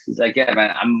Comics. He's like, yeah,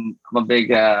 man, I'm a big.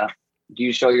 Do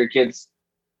you show your kids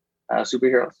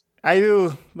superheroes? I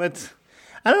do, but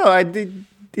I don't know.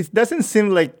 It doesn't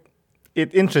seem like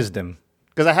it interests them,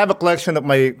 because I have a collection of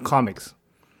my comics,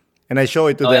 and I show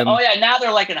it to them. Oh yeah, now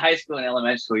they're like in high school and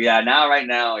elementary school. Yeah, right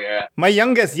now, yeah. My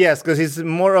youngest, yes, because he's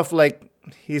more of like.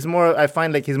 I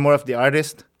find like he's more of the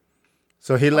artist.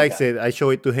 So he likes it. I show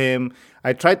it to him.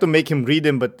 I try to make him read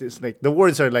them, but it's like the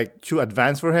words are like too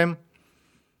advanced for him.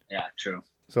 Yeah, true.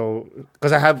 So,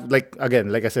 because I have like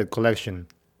I said, collection.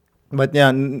 But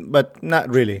yeah, but not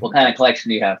really. What kind of collection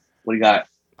do you have? What do you got?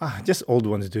 Just old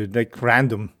ones, dude. Like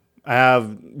random. I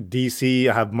have DC.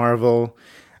 I have Marvel.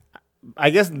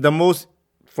 I guess the most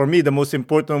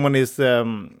important one is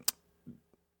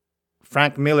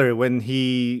Frank Miller when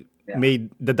he made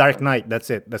The Dark Knight. That's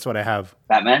it. That's what I have.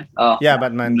 Batman? Oh. Yeah,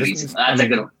 Batman. That's a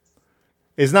good one.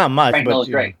 It's not much, Frank Miller's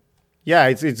great. Yeah,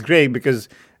 it's great because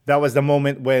that was the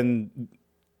moment when,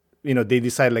 they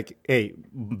decide like, hey,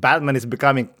 Batman is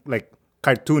becoming like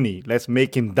cartoony. Let's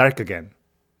make him dark again.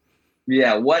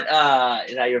 Yeah. What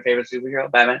is that your favorite superhero,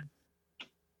 Batman?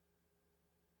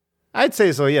 I'd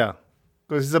say so, yeah.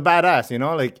 Because he's a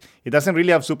badass, like he doesn't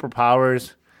really have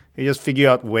superpowers. He just figure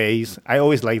out ways. I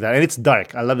always like that. And it's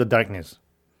dark. I love the darkness.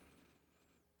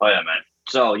 Oh, yeah, man.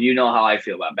 So you know how I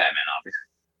feel about Batman, obviously.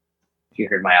 You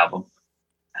heard my album.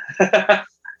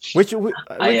 which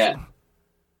I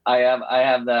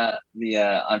have the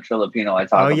on Filipino I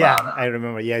talk about. Oh, yeah. I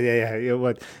remember. Yeah.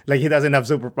 What? Like he doesn't have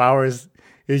superpowers.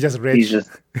 He's just rich.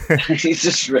 He's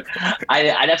just rich.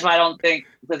 That's why I don't think,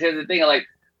 because here's the thing, like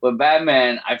with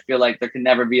Batman, I feel like there can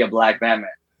never be a black Batman.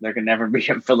 There can never be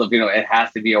a Filipino. It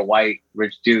has to be a white,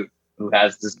 rich dude who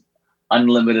has this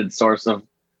unlimited source of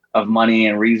money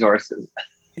and resources.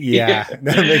 Yeah,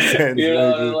 that makes sense.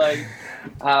 Like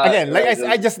again, like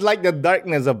I just like the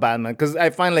darkness of Batman because I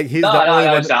find like he's the only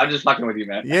one. I'm just fucking with you,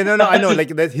 man. Yeah, no, I know, like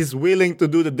that he's willing to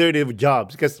do the dirty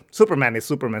jobs because Superman is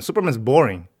Superman. Superman's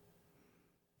boring.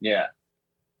 Yeah.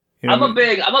 I'm a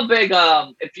big.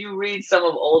 If you read some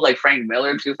of old like Frank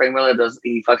Miller too, Frank Miller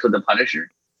he fucks with the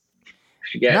Punisher.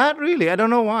 Not really. I don't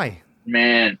know why.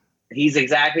 Man, he's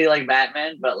exactly like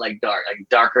Batman, but like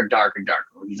darker.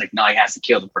 He's like, no, he has to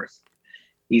kill the person.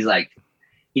 He's like,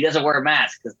 he doesn't wear a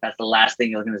mask because that's the last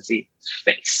thing you're going to see. His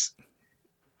face.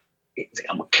 He's like,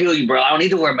 I'm gonna kill you, bro. I don't need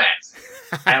to wear a mask.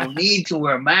 I don't need to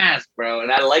wear a mask, bro.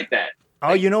 And I like that.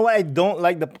 Oh, you know what? I don't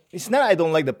like the. It's not I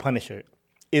don't like the Punisher.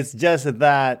 It's just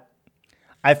that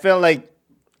I felt like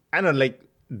I don't know, like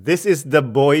this is the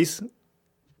boys.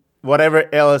 Whatever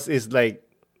else is like,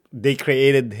 they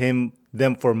created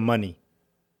them for money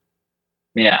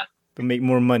Yeah. to make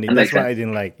more money. That That's makes what I sense.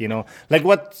 didn't like. Like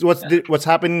what's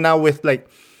happening now with like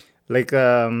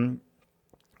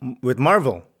with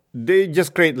Marvel. They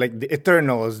just create like the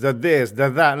Eternals, the this, the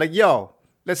that. Like yo,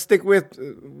 let's stick with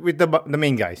the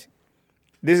main guys.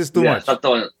 This is too Yeah. much. Stop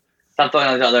throwing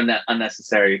on the other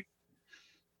unnecessary.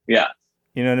 Yeah.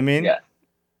 You know what I mean? Yeah.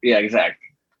 Yeah. Exactly.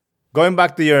 Going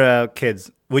back to your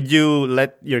kids, would you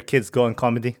let your kids go on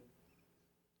comedy?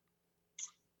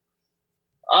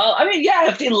 I mean, yeah,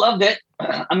 if they loved it.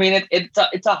 I mean,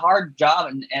 it's a hard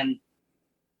job, and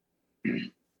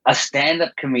a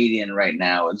stand-up comedian right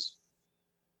now is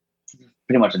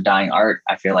pretty much a dying art.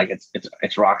 I feel like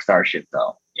it's rock star shit,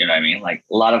 though. You know what I mean? Like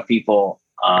a lot of people,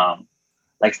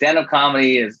 like stand-up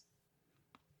comedy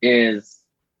is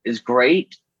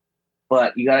great,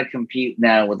 but you got to compete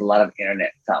now with a lot of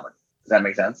internet comedy. Does that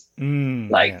make sense? Yeah.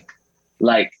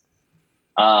 Like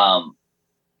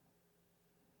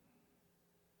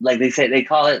like they say, they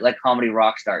call it like comedy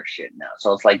rock star shit now.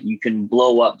 So it's like you can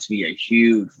blow up to be a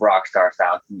huge rock star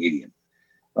style comedian,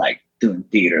 like doing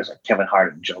theaters like Kevin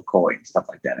Hart and Joe Coy and stuff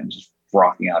like that, and just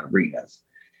rocking out arenas.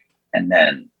 And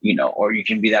then, or you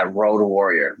can be that road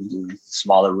warrior who do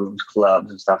smaller rooms,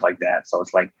 clubs and stuff like that. So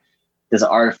it's like this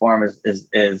art form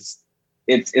is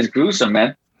gruesome,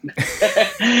 man.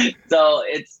 So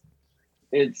it's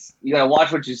you gotta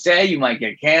watch what you say. You might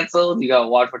get canceled. You gotta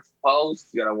watch what you post.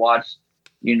 You gotta watch.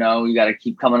 You gotta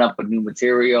keep coming up with new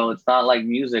material. It's not like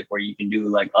music where you can do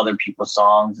like other people's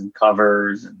songs and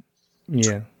covers, and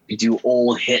Yeah. you do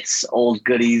old hits, old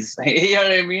goodies. You know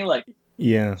what I mean? Like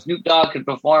Yeah. Snoop Dogg could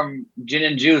perform Gin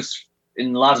and Juice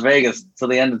in Las Vegas till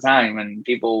the end of time, and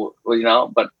people, but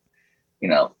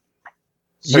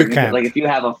You can't. like if you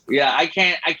have I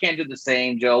can't do the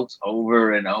same jokes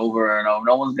over and over and over.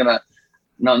 No one's gonna,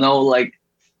 no like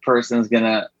person's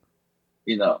gonna,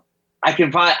 I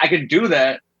could do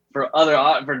that for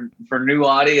for new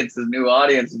audience, new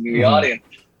audience.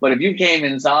 But if you came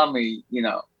and saw me,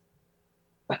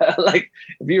 like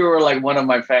if you were like one of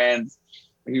my fans,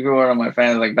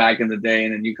 like back in the day,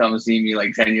 and then you come and see me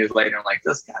like 10 years later, I'm like,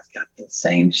 this guy's got the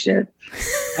same shit.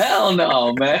 Hell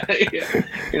no, man.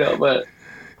 But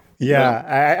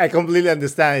Yeah, I completely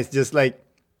understand. It's just like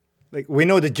we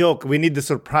know the joke, we need the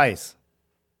surprise.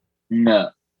 no.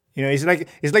 It's like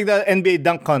the NBA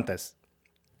dunk contest.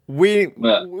 We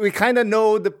Yeah. we kind of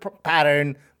know the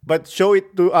pattern, but show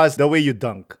it to us the way you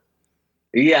dunk.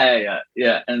 Yeah,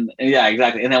 and yeah,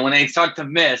 exactly. And then when they start to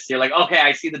miss, you're like, okay,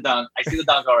 I see the dunk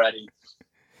already.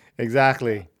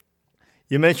 Exactly.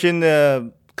 You mentioned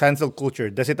cancel culture.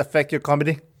 Does it affect your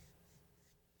comedy?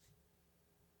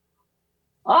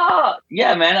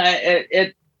 Yeah, man.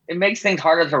 It makes things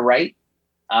harder to write,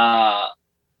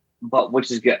 but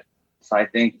which is good. So I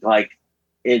think like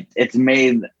it's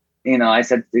made. I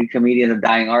said the comedian is a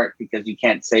dying art because you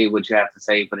can't say what you have to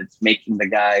say, but it's making the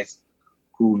guys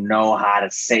who know how to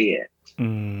say it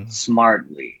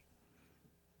smartly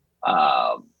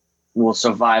will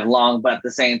survive long. But at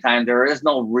the same time, there is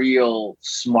no real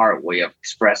smart way of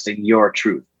expressing your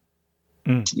truth.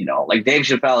 Like Dave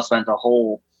Chappelle spent a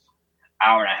whole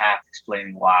hour and a half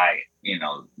explaining why,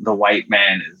 the white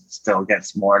man still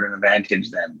gets more of an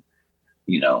advantage than,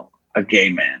 a gay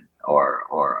man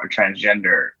or a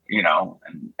transgender,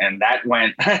 and that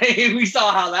went, we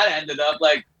saw how that ended up.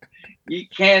 Like, you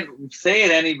can't say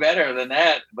it any better than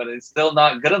that, but it's still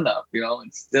not good enough.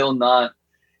 It's still not,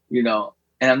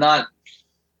 and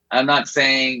I'm not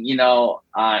saying,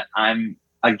 I'm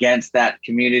against that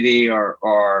community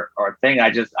or thing.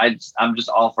 I'm just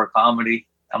all for comedy.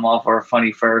 I'm all for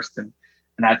funny first. And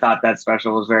I thought that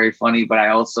special was very funny, but I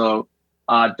also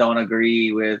don't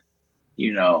agree with,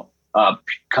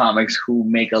 comics who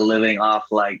make a living off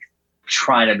like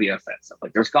trying to be offensive.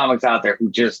 Like there's comics out there who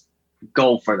just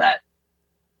go for that.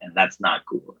 And that's not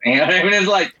cool. You know what I mean? It's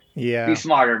like, be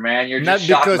smarter, man. You're just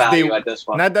shock value at this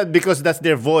point. Not that because that's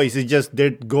their voice. It's just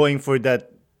they're going for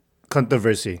that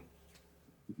controversy.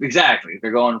 Exactly.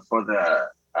 They're going for the,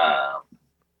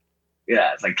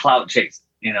 it's like clout chase.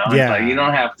 Yeah. It's like, you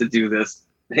don't have to do this.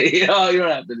 You don't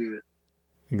have to do this.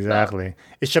 Exactly.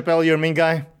 Is Chappelle your main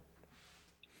guy?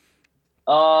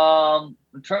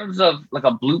 In terms of like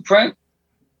a blueprint,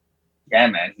 yeah,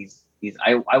 man,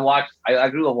 I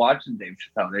grew up watching Dave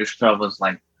Chappelle. Dave Chappelle was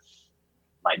like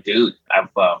my dude.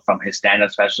 From his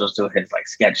stand-up specials to his like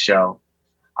sketch show.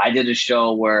 I did a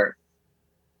show where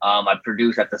I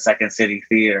produced at the Second City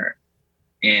Theater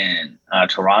in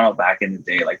Toronto back in the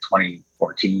day, like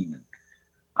 2014.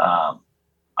 I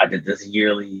did this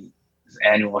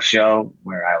annual show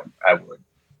where I would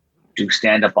do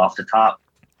stand up off the top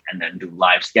and then do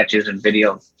live sketches and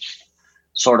videos,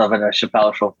 sort of in a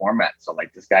Chappelle Show format. So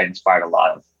like this guy inspired a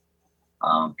lot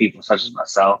of people such as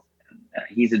myself. And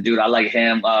he's a dude. I like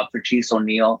him. Patrice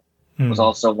O'Neal was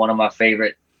also one of my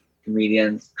favorite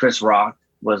comedians. Chris Rock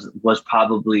was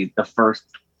probably the first.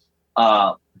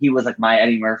 He was like my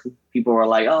Eddie Murphy. People were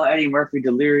like, "Oh, Eddie Murphy,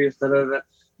 delirious." Da, da, da.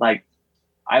 Like,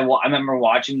 I remember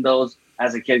watching those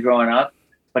as a kid growing up,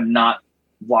 but not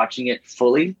watching it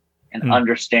fully and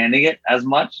understanding it as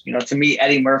much. You know, to me,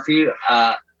 Eddie Murphy,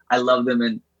 I loved him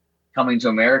in Coming to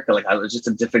America. Like, I was just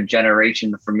a different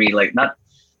generation for me. Like, not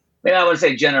maybe I would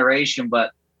say generation,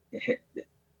 but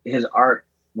his art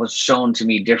was shown to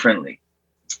me differently.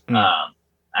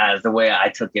 As the way I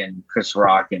took in Chris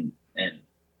Rock and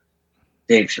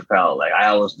Dave Chappelle. Like, I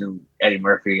always knew Eddie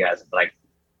Murphy as like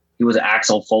he was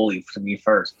Axel Foley to me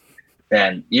first.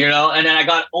 Then, you know, and then I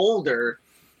got older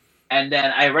and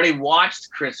then I already watched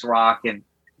Chris Rock and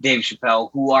Dave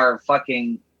Chappelle, who are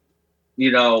fucking,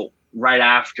 you know, right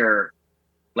after,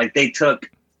 like they took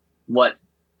what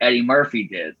Eddie Murphy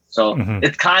did. So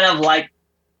it's kind of like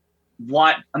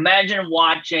imagine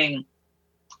watching,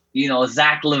 you know,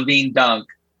 Zach LaVine dunk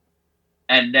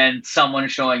and then someone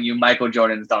showing you Michael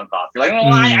Jordan's dunk off. You're like,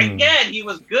 well, I get he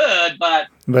was good, but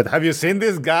have you seen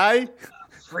this guy?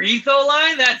 Free throw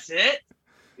line, that's it.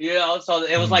 You know, so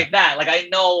it was like that. Like, I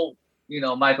know, you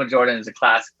know, Michael Jordan is a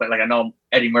classic, but like I know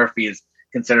Eddie Murphy is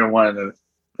considered one of the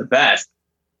best.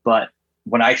 But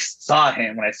when I saw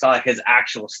his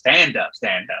actual stand-up,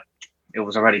 it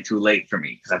was already too late for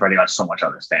me because I've already got so much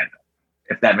other stand-up,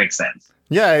 if that makes sense.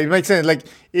 Yeah, it makes sense. Like,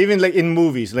 even like in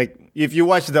movies, like if you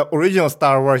watch the original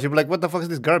Star Wars, you'll be like, what the fuck is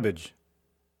this garbage?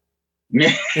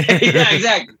 Yeah,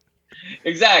 exactly.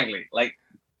 Exactly. Like,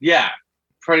 yeah,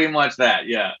 pretty much that.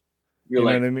 Yeah. You know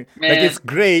what I mean? Like, it's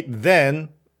great then,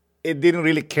 it didn't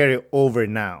really carry over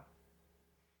now.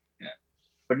 Yeah.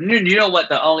 But you know what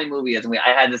the only movie is?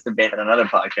 I had this debate on another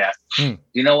podcast.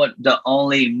 You know what the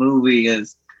only movie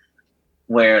is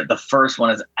where the first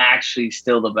one is actually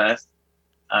still the best?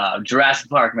 Jurassic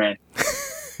Park, man.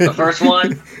 The first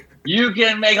one, you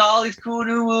can make all these cool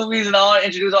new movies and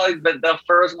introduce all these, but the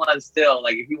first one is still,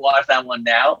 like, if you watch that one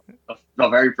now, the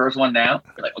very first one now,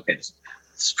 you're like, okay, this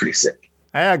is pretty sick.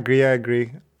 I agree.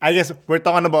 I guess we're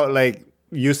talking about like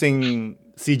using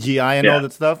CGI and all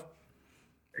that stuff.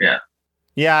 Yeah.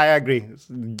 Yeah, I agree.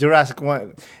 Jurassic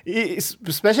one,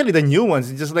 especially the new ones,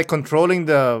 it's just like controlling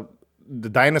the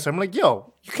dinosaur. I'm like,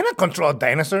 yo, you cannot control a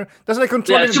dinosaur. That's like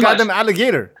controlling a goddamn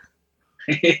alligator.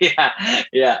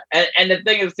 yeah. And the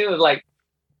thing is too is like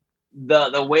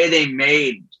the way they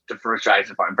made the first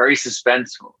Jurassic Park, very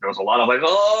suspenseful. There was a lot of like,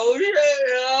 oh shit,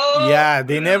 oh. Yeah,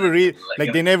 they never really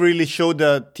they never really showed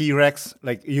the T-Rex.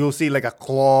 Like, you'll see like a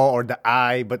claw or the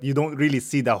eye, but you don't really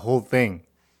see the whole thing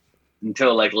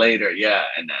until like later. Yeah,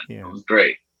 and then it was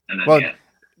great. And then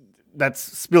that's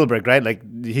Spielberg, right? Like,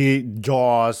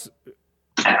 Jaws.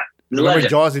 Remember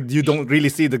Jaws? You don't really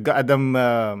see the goddamn.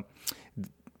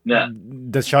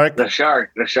 The shark? The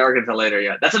shark until later,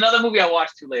 yeah. That's another movie I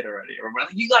watched too late already. I remember,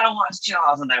 like, you gotta watch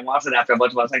Jaws, and I watched it after a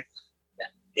bunch of us. Like,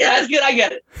 yeah, it's good, I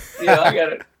get it. Yeah, I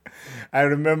get it. I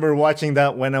remember watching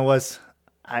that when I was,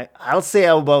 I'll say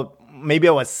maybe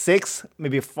I was 6,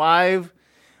 maybe 5.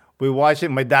 We watched it.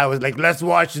 My dad was like, let's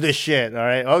watch this shit. All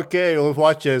right, okay, we'll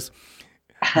watch this.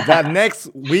 That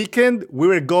next weekend, we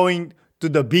were going to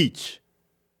the beach.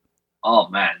 Oh,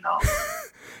 man, no.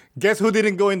 Guess who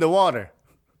didn't go in the water?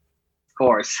 Of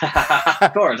course.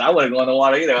 Of course. I wouldn't go in the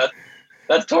water either.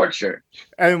 That's torture.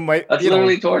 And that's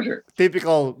literally torture.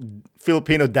 Typical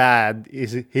Filipino dad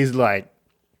he's like,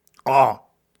 oh,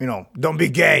 don't be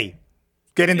gay.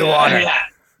 Get in the water. Yeah.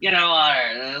 Get in the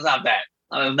water. It's not that.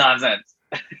 It's nonsense.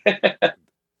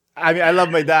 I mean, I love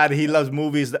my dad. He loves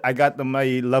movies. I got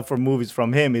my love for movies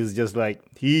from him. Is just like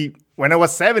when I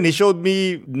was 7, he showed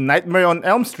me Nightmare on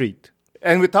Elm Street.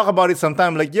 And we talk about it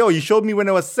sometimes, like, yo, you showed me when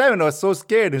I was 7. I was so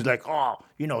scared. He's like, oh,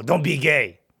 don't be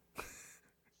gay.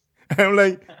 And I'm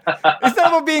like, it's not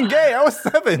about being gay. I was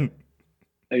 7.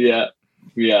 Yeah.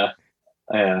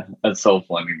 That's so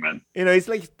funny, man. It's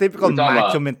like typical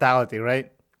macho mentality,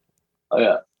 right? Oh,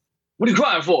 yeah. What are you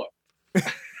crying for?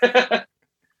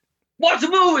 Watch the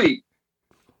movie.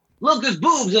 Look, there's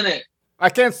boobs in it. I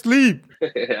can't sleep.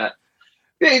 Yeah,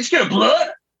 you scared of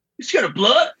blood? You scared of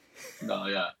blood? No,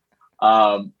 yeah.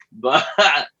 But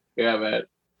yeah, man.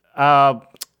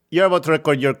 You're about to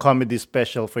record your comedy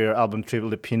special for your album Triple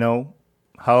Filipino.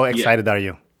 How excited are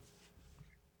you?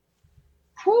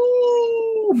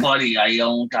 Ooh, buddy, I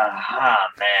don't. Man,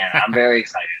 I'm very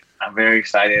excited. I'm very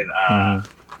excited. I'm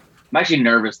actually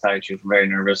nervous, to tell you the truth. I'm very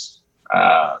nervous.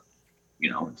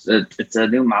 It's a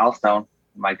new milestone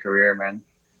in my career, man.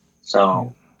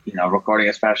 So, recording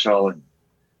a special and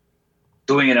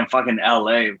doing it in fucking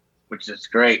LA, which is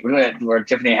great. Where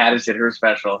Tiffany Haddish did her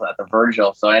special at the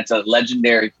Virgil. So it's a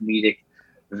legendary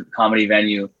comedy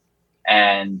venue.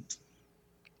 And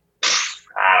I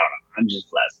don't know. I'm just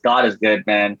blessed. God is good,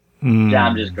 man. Yeah,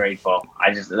 I'm just grateful.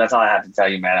 That's all I have to tell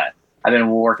you, man. I've been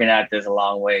working at this a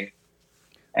long way.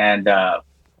 And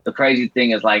the crazy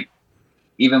thing is, like,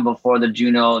 even before the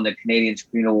Juno and the Canadian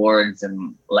Screen Awards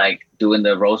and like doing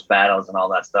the roast battles and all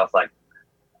that stuff, like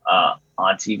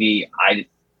on TV, I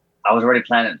was already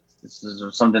planning. This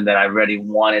is something that I already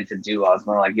wanted to do. I was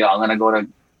going like, I'm gonna go to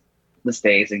the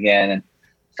States again and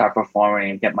start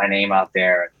performing and get my name out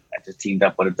there. I just teamed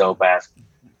up with a dope ass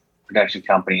production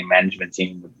company and management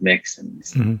team with Mix and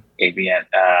ABS,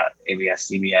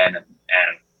 CBN, and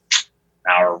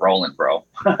now we're rolling, bro.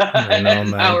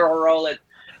 Now we're rolling.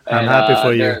 I'm happy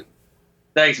for you.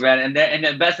 Thanks, man. And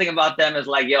the best thing about them is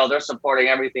like, they're supporting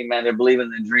everything, man. They're believing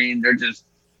in the dream. They're just,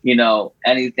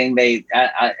 anything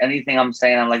anything I'm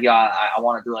saying, I'm like, I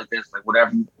want to do like this, like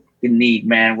whatever you need,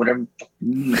 man, whatever you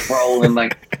need, bro. And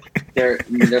like, they're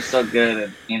so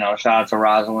good. And, shout out to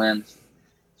Rosalind,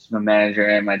 she's my manager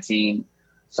and my team.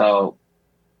 So,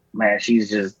 man,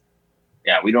 she's just,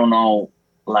 we don't know,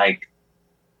 like,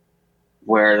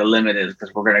 where the limit is,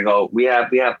 because we're gonna go. We have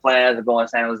plans to go in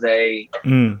San Jose,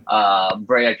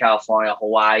 Brea, California,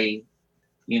 Hawaii.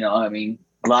 I mean,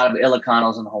 a lot of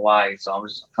Ilocanos in Hawaii, so I'm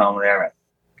just coming there.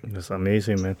 That's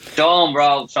amazing, man. Show them,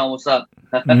 bro. Show them what's up.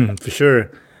 For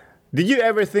sure. Did you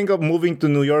ever think of moving to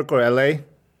New York or LA?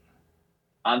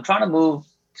 I'm trying to move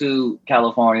to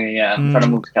California. Yeah, I'm trying to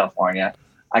move to California.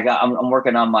 I'm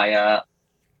working on my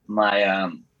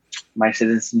my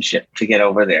citizenship to get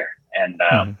over there, and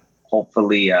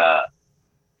hopefully, I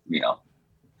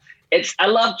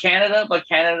love Canada, but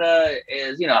Canada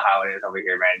is, how it is over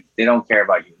here, man. They don't care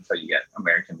about you until you get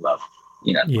American love,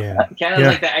 Canada's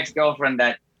like the ex-girlfriend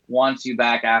that wants you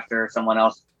back after someone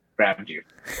else grabbed you,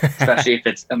 especially if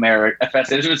it's America. If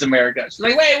it's America, she's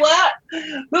like, wait, what?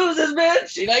 Who's this bitch?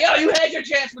 She's like, you had your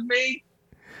chance with me,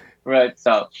 right?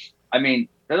 So, I mean,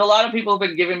 there's a lot of people who've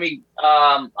been giving me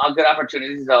good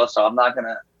opportunities, though. So I'm not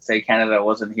gonna say Canada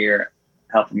wasn't here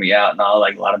helping me out. And all,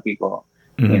 like, a lot of people,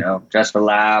 Just for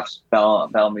Laughs,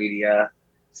 Bell Media,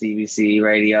 CBC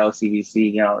Radio,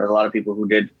 CBC. There's a lot of people who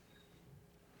did,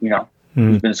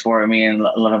 who's been supporting me and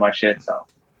loving my shit. So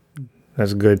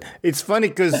that's good. It's funny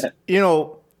because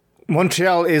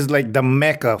Montreal is like the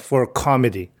mecca for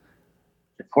comedy.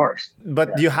 Of course,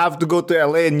 but you have to go to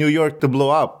LA and New York to blow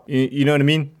up. You know what I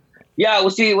mean? Yeah. Well,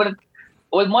 see, with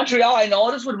Montreal, I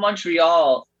noticed with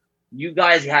Montreal, you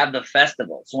guys have the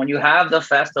festival. So when you have the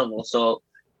festival,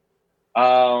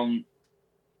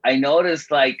 I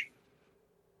noticed, like,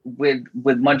 with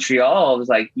Montreal, it was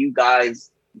like you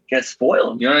guys get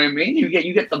spoiled. You know what I mean?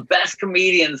 You get the best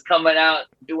comedians coming out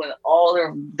doing all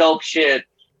their dope shit,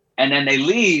 and then they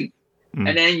leave,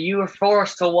 and then you are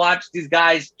forced to watch these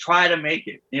guys try to make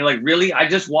it. And you're like, really? I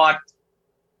just watched.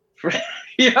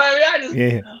 You know what I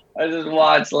mean? I just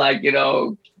watched, like,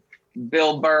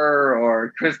 Bill Burr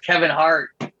or Kevin Hart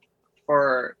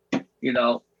for,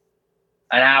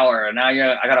 an hour, and now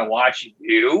I gotta watch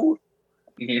you.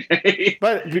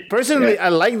 But personally, I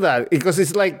like that because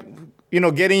it's like,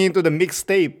 getting into the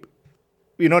mixtape,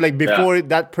 like before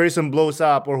that person blows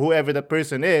up or whoever that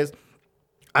person is,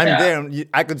 I'm there.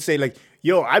 I could say like,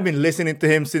 I've been listening to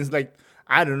him since, like,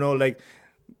 I don't know, like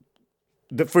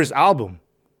the first album.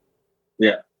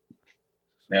 Yeah.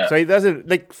 Yeah. So it doesn't,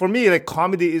 like, for me, like,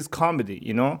 comedy is comedy,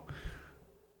 Yeah.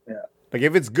 Like,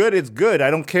 if it's good, it's good.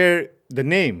 I don't care the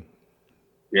name.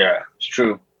 Yeah, it's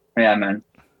true. Yeah, man.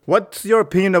 What's your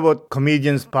opinion about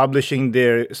comedians publishing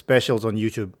their specials on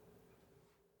YouTube?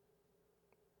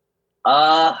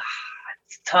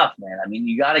 It's tough, man. I mean,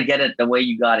 you got to get it the way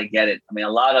you got to get it. I mean,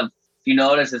 if you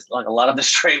notice, it's like a lot of the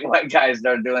straight white guys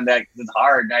are doing that because it's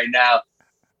hard right now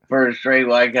for a straight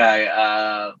white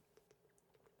guy.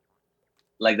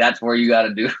 Like, that's where you got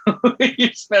to do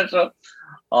your special.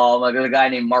 There's a guy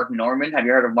named Mark Norman. Have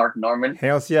you heard of Mark Norman?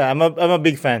 Hells yeah, I'm a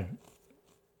big fan.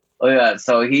 Oh yeah,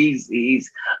 so he's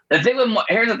the thing with.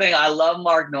 Here's the thing. I love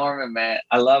Mark Norman, man.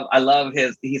 I love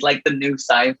he's like the new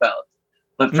Seinfeld.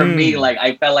 But for me, like,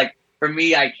 I felt like for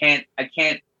me, I can't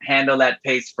handle that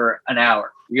pace for an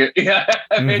hour. You know what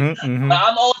I mean?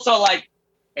 I'm also like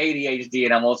ADHD,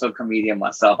 and I'm also a comedian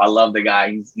myself. I love the guy.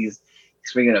 He's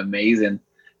freaking amazing.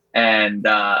 And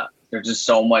there's just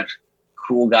so much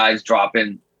cool guys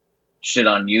dropping shit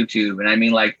on YouTube. And I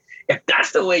mean, like, if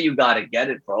that's the way you got to get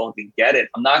it, bro, then get it.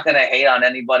 I'm not going to hate on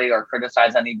anybody or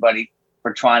criticize anybody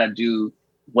for trying to do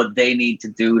what they need to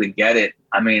do to get it.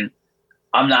 I mean,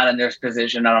 I'm not in their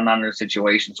position. I'm not in their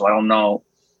situation. So I don't know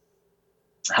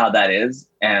how that is.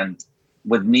 And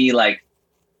with me, like,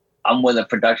 I'm with a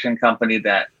production company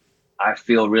that I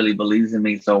feel really believes in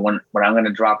me. So when I'm going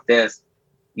to drop this,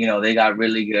 you know, they got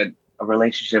really good a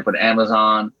relationship with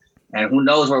Amazon, and who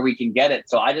knows where we can get it.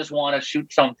 So I just want to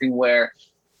shoot something where,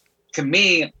 to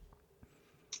me,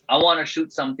 I want to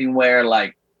shoot something where,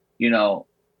 like, you know,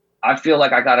 I feel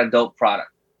like I got a dope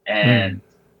product, and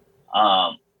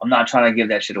I'm not trying to give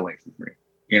that shit away for free.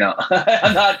 You know,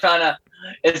 I'm not trying to.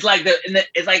 It's like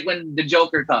it's like when the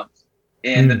Joker comes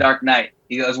in The Dark Knight.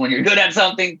 He goes, "When you're good at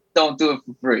something, don't do it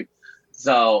for free."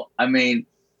 So I mean,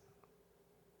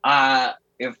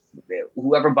 if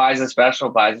whoever buys a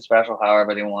special,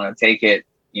 however they want to take it,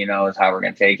 you know, is how we're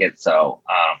gonna take it. So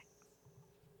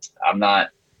I'm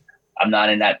not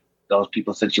in those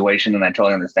people's situation, and I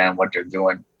totally understand what they're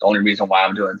doing. The only reason why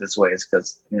I'm doing it this way is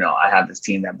because, you know, I have this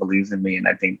team that believes in me, and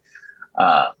I think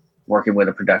working with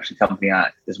a production company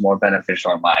is more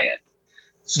beneficial on my end.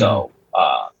 So,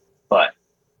 but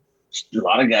a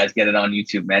lot of guys get it on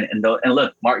YouTube, man. And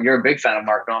look, Mark, you're a big fan of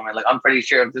Mark Norman. Like, I'm pretty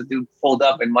sure if this dude pulled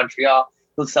up in Montreal,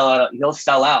 he'll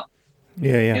sell out.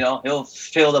 Yeah. You know, he'll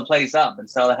fill the place up and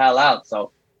sell the hell out.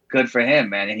 So good for him,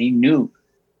 man. And he knew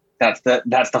that's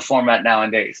the format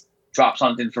nowadays. Drop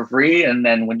something for free, and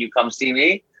then when you come see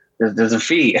me, there's a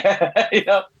fee. You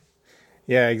know?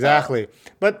 Yeah, exactly.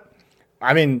 But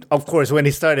I mean, of course, when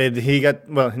he started, he got,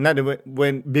 well, not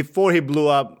when before he blew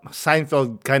up,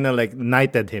 Seinfeld kind of like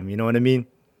knighted him. You know what I mean?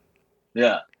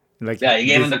 Yeah. Like, he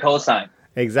gave him the cosign.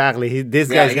 Exactly. This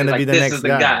guy's gonna be the next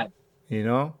guy. You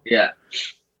know? Yeah.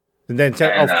 And then,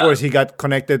 of course, he got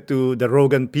connected to the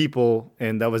Rogan people,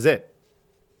 and that was it.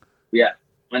 Yeah.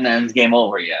 And then it's game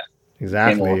over. Yeah.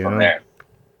 Exactly. Game over from there.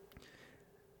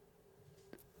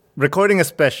 Recording a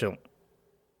special.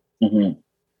 Mm-hmm.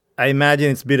 I imagine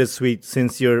it's bittersweet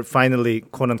since you're finally,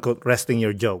 quote unquote, resting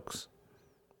your jokes.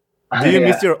 Do you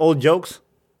miss your old jokes?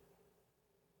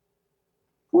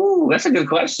 Ooh, that's a good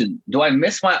question. Do I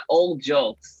miss my old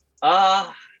jokes?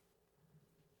 I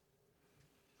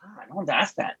don't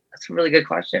ask that. That's a really good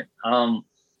question.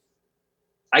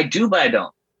 I do, but I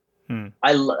don't.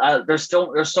 There's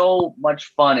so much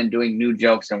fun in doing new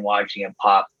jokes and watching it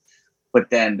pop,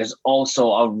 but then there's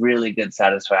also a really good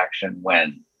satisfaction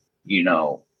when, you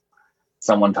know,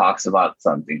 someone talks about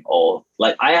something old.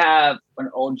 Like, I have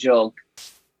an old joke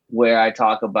where I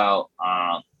talk about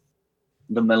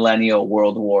the millennial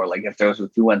world war. Like, if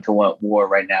you went to war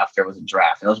right now, if there was a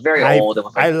draft, and it was very old. It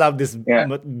was like, I love this bit,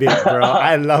 bro.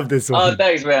 I love this one. Oh,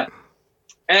 thanks, man.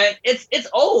 And it's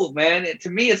old, man. To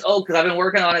me, it's old because I've been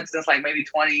working on it since like maybe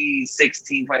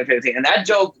 2016, 2015, and that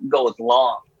joke goes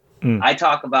long. I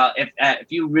talk about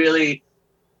if you really,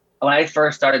 when I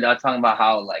first started, I was talking about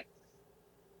how, like,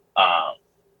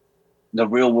 the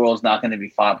real world's not going to be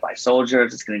fought by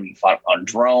soldiers. It's going to be fought on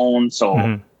drones.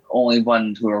 So only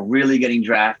ones who are really getting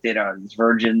drafted are these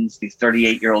virgins, these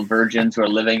 38-year-old virgins who are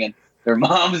living in their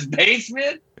mom's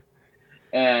basement.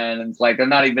 And it's like, they're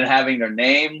not even having their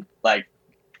name. Like,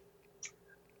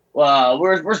 well,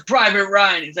 where's Private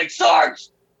Ryan? He's like, Sarge,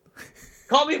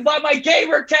 call me by my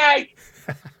gamer tag.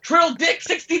 Trill Dick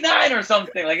 69 or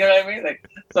something. Like, you know what I mean? Like,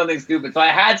 something stupid. So I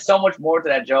had so much more to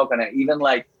that joke. And I even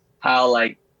like how,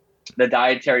 like, the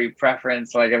dietary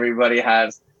preference, like, everybody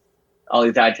has all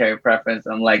these dietary preference.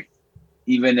 I'm like,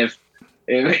 even if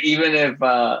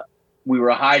we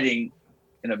were hiding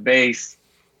in a base,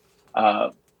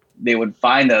 they would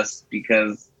find us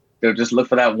because they would just look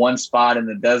for that one spot in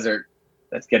the desert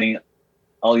that's getting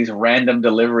all these random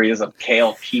deliveries of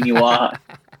kale, quinoa,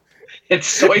 and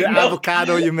soy milk.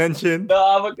 Avocado you mentioned. The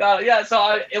avocado, yeah.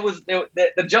 So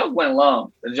the joke went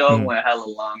long. The joke went hella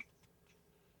long,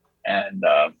 and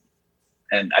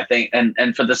I think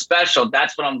and for the special,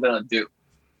 that's what I'm gonna do.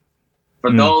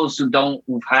 For those who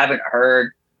haven't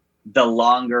heard the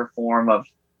longer form of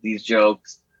these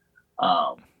jokes,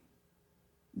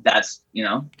 that's, you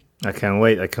know, I can't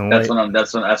wait. That's what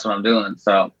I'm doing.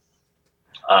 So,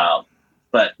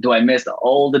 but do I miss the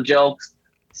older jokes?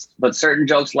 But certain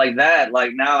jokes like that,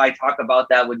 like now I talk about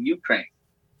that with Ukraine.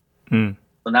 So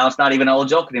now it's not even an old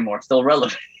joke anymore. It's still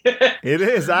relevant. It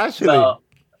is actually. So,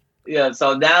 yeah.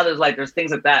 So now there's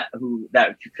things like that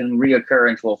that can reoccur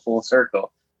into a full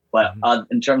circle. But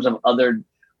in terms of other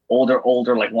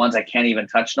older like ones I can't even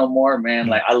touch no more, man.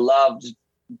 Like, I love just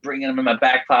bringing them in my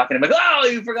back pocket. I'm like, oh,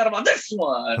 you forgot about this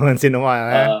one. Once in a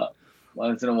while,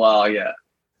 Once in a while, yeah.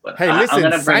 But Hey, I'm listen,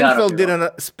 gonna bring out a Seinfeld few. did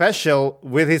a special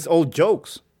with his old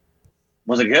jokes.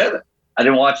 Was it good? I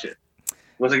didn't watch it.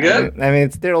 Was it good? I mean,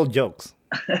 it's their old jokes.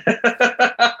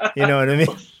 You know what I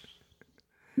mean?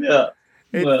 Yeah.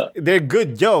 Yeah. They're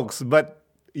good jokes, but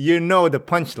you know the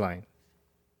punchline.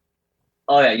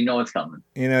 Oh yeah, you know what's coming.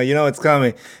 You know it's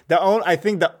coming. I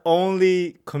think the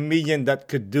only comedian that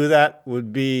could do that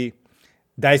would be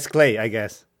Dice Clay, I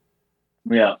guess.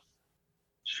 Yeah.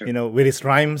 Sure. You know, with his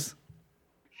rhymes.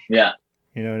 Yeah.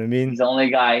 You know what I mean? He's the only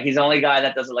guy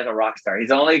that does it like a rock star. He's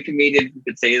the only comedian who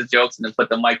could say his jokes and then put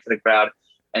the mic to the crowd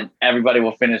and everybody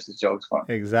will finish his jokes for him.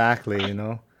 Exactly, you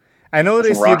know. I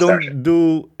noticed you rock star don't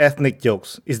do ethnic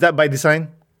jokes. Is that by design?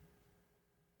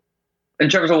 In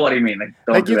terms of what do you mean?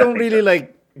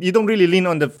 You don't really lean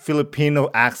on the Filipino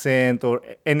accent or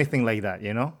anything like that,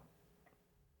 you know?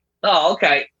 Oh,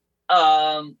 okay.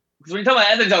 Because when you talk about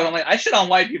ethnic jokes, I'm like, I shit on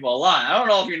white people a lot. I don't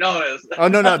know if you know this. Oh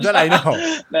no, that I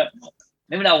know. No,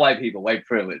 maybe not white people, white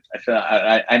privilege.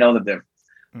 I know the difference.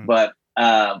 But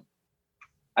I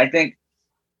think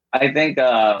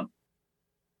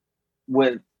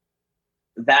with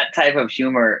that type of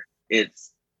humor,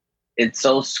 it's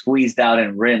so squeezed out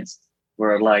and rinsed.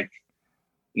 Where like,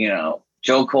 you know,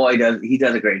 Joe Coy does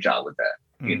a great job with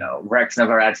that. You know, Rex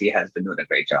Navarrete has been doing a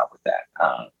great job with that.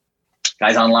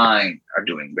 Guys online are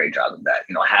doing a great job with that.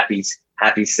 You know, Happy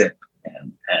Sip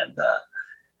and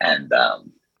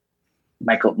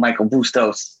Michael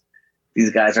Bustos.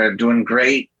 These guys are doing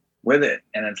great with it.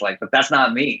 And it's like, but that's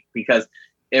not me, because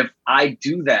if I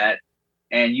do that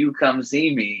and you come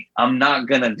see me, I'm not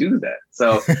gonna do that.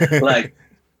 So like,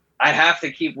 I have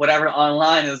to keep whatever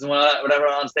online is whatever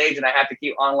on stage, and I have to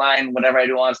keep online whatever I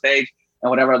do on stage,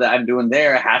 and whatever that I'm doing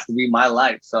there has to be my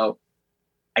life. So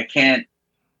I can't,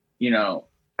 you know,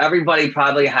 everybody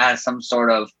probably has some sort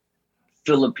of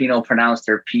Filipino pronounced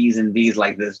their P's and V's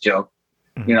like this joke,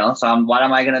 you know, so why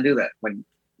am I going to do that? When,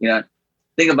 you know,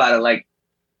 think about it, like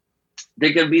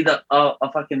there could be a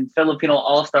fucking Filipino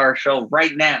all-star show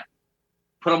right now.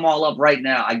 Put them all up right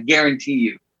now. I guarantee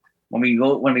you when we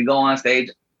go on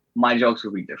stage, my jokes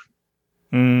will be different.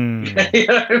 You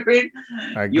know what I mean?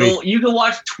 I agree. You can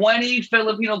watch 20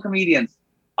 Filipino comedians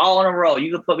all in a row.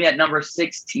 You can put me at number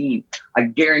 16. I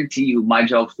guarantee you my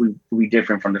jokes will be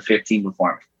different from the 15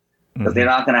 before me. Because they're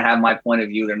not going to have my point of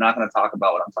view. They're not going to talk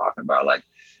about what I'm talking about. Like,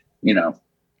 you know,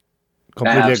 Completely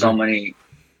I have agree. so many,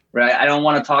 right? I don't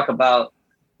want to talk about,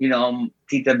 you know,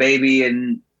 Tita Baby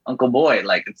and Uncle Boy.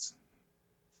 Like, it's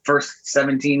first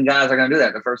 17 guys are going to do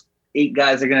that. The first 8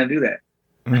 guys are going to do that.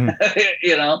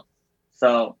 You know?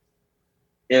 So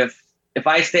if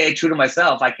I stay true to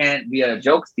myself, I can't be a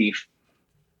joke thief.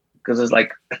 Because it's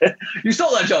like, you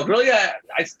stole that joke. Really?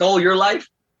 I stole your life?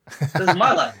 This is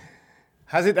my life.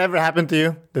 Has it ever happened to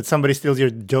you that somebody steals your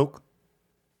joke?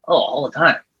 Oh, all the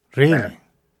time. Really?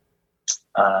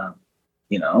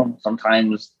 You know,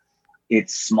 sometimes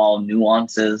it's small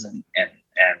nuances and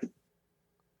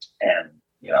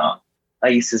you know, I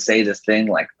used to say this thing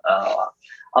like,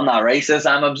 I'm not racist,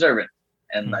 I'm observant.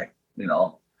 And like, you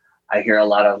know, I hear a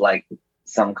lot of like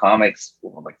some comics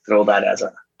will like throw that as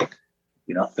a,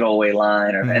 you know, throwaway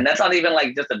line, and that's not even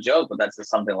like just a joke, but that's just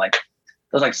something like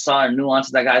there's like some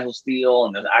nuances that guys will steal,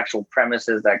 and there's actual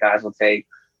premises that guys will take.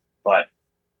 But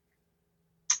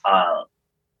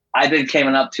I've been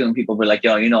coming up to and people be like,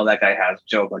 yo, you know, that guy has a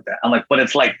joke like that. I'm like, but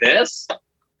it's like this,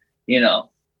 you know,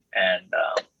 and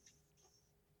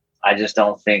I just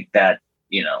don't think that,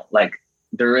 you know, like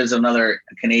there is another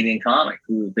Canadian comic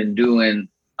who's been doing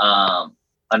a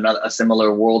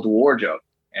similar World War joke,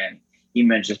 and he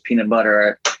mentions peanut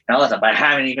butter and all that stuff. I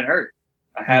haven't even heard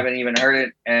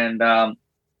it. And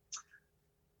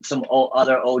some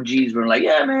other OGs were like,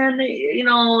 yeah, man, you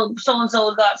know,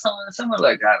 so-and-so got something similar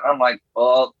like that. I'm like,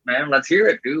 oh, man, let's hear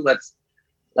it, dude. Let's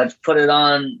put it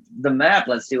on the map.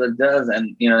 Let's see what it does.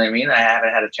 And you know what I mean? I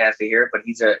haven't had a chance to hear it, but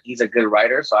he's a good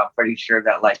writer. So I'm pretty sure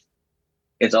that like,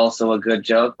 it's also a good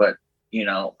joke. But, you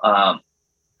know, I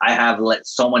have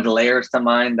so much layers to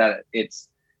mine that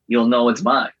you'll know it's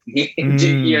mine. You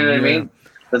know what I mean?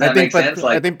 Does that make sense?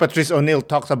 I think Patrice O'Neill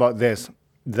talks about this,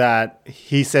 that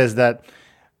he says that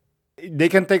they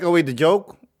can take away the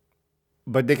joke,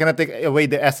 but they cannot take away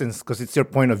the essence because it's your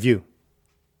point of view.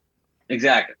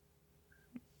 Exactly.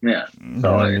 Yeah.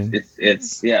 So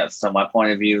it's yeah. So my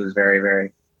point of view is very,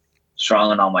 very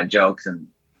strong in all my jokes, and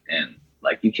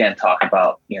like you can't talk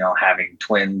about, you know, having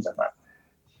twins and a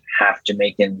half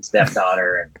Jamaican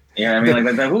stepdaughter, and you know what I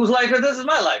mean, like whose life is this? Is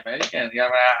my life, man. You can't. You know,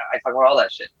 I talk about all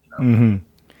that shit. You know?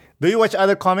 Do you watch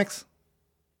other comics?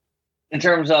 In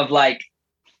terms of like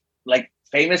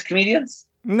famous comedians?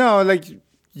 No, like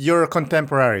your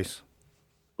contemporaries.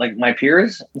 like my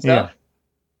peers and stuff.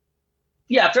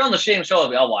 Yeah, if they're on the same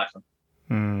show, I'll watch them.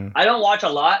 I don't watch a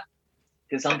lot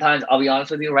because sometimes I'll be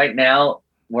honest with you. Right now,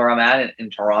 where I'm at in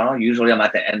Toronto, usually I'm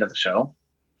at the end of the show,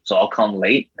 so I'll come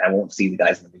late. I won't see the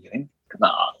guys in the beginning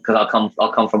because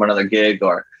I'll come from another gig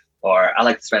or I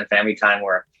like to spend family time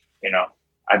where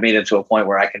I've made it to a point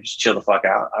where I can just chill the fuck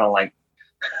out. I don't like,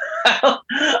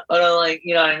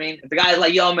 you know what I mean? If the guy's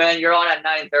like, yo, man, you're on at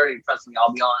 9:30, trust me,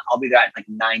 I'll be there at like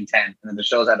 9:10. And then the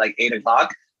show's at like 8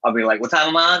 o'clock. I'll be like, what time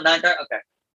am I on? 9:30? Okay.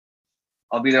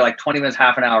 I'll be there like 20 minutes,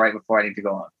 half an hour right before I need to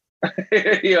go on.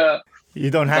 Yeah.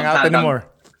 You don't hang out anymore?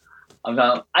 I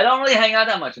don't really hang out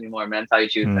that much anymore, man, to tell you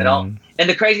the truth. I don't. And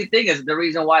the crazy thing is, the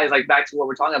reason why is like back to what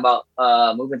we're talking about,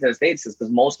 moving to the States, is because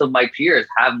most of my peers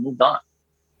have moved on.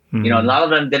 A lot of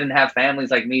them didn't have families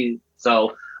like me.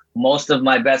 So most of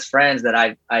my best friends that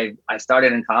I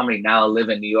started in comedy now live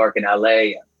in New York and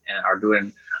LA and are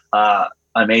doing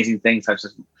amazing things such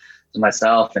as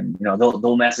myself. And,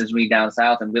 they'll message me down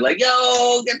south and be like,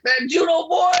 yo, get that Juno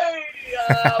boy.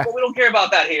 But we don't care about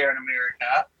that here in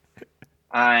America.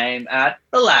 I'm at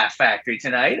the Laugh Factory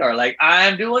tonight, or like,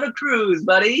 I'm doing a cruise,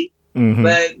 buddy.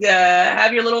 But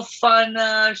have your little fun. You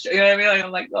know what I mean? Like,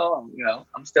 I'm like, oh,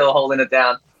 I'm still holding it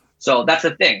down. So that's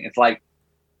the thing. It's like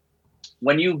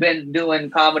when you've been doing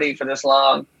comedy for this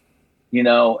long,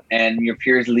 and your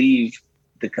peers leave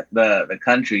the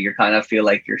country, you kind of feel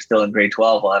like you're still in grade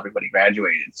 12 while everybody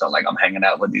graduated. So like I'm hanging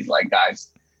out with these like guys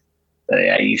that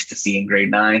I used to see in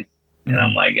grade 9. And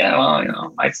I'm like, yeah,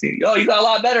 well, I see. Oh, you got a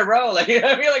lot better, bro. Like,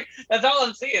 I feel like that's all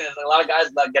I'm seeing is a lot of guys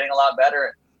getting a lot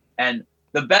better. And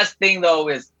the best thing though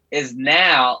is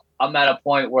now I'm at a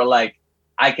point where like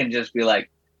I can just be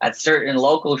like at certain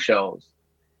local shows.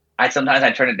 Sometimes I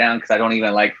turn it down because I don't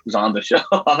even like who's on the show.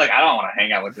 I'm like, I don't want to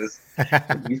hang out with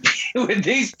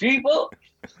these people.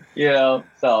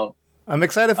 So I'm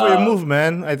excited for your move,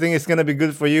 man. I think it's gonna be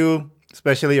good for you,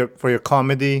 especially for your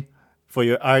comedy, for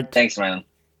your art. Thanks, man.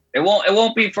 It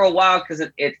won't be for a while because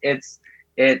it's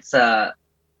I'm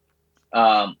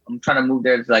trying to move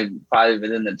there to like probably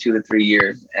within the 2 to 3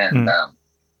 years and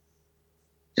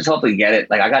just hopefully get it.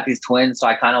 Like I got these twins, so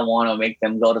I kind of want to make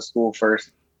them go to school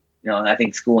first. And I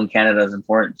think school in Canada is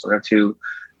important.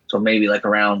 So maybe like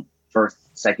around 1st,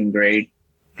 2nd grade,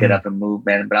 get up and move,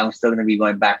 man. But I'm still going to be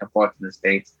going back and forth to the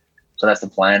States. So that's the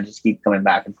plan. Just keep coming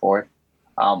back and forth.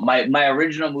 My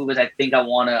original move is I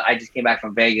just came back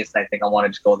from Vegas. And I think I want to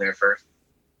just go there first.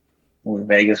 Move to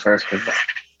Vegas first because,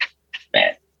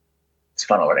 man, it's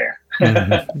fun over there.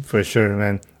 For sure,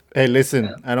 man. Hey,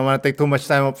 listen, I don't want to take too much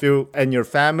time of you and your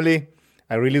family.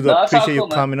 I really do appreciate you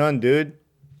coming on, dude.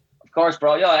 Of course,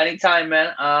 bro. Yo, anytime,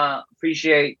 man.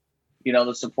 Appreciate,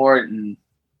 the support and,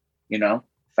 the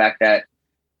fact that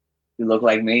you look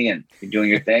like me and you're doing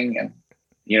your thing. And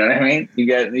you know what I mean? You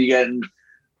getting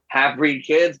half-breed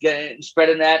kids,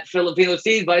 spreading that Filipino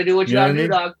seed, buddy. Do what you gotta do,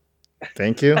 dog.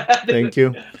 Thank you. Thank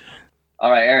you.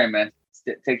 All right, Aaron, man.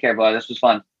 Take care, bro. This was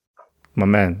fun. My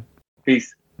man.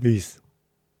 Peace. Peace.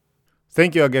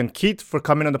 Thank you again, Keith, for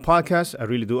coming on the podcast. I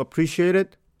really do appreciate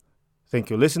it. Thank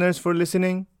you, listeners, for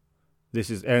listening. This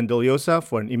is Aaron Deliosa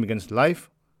for An Immigrant's Life.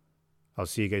 I'll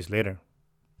see you guys later.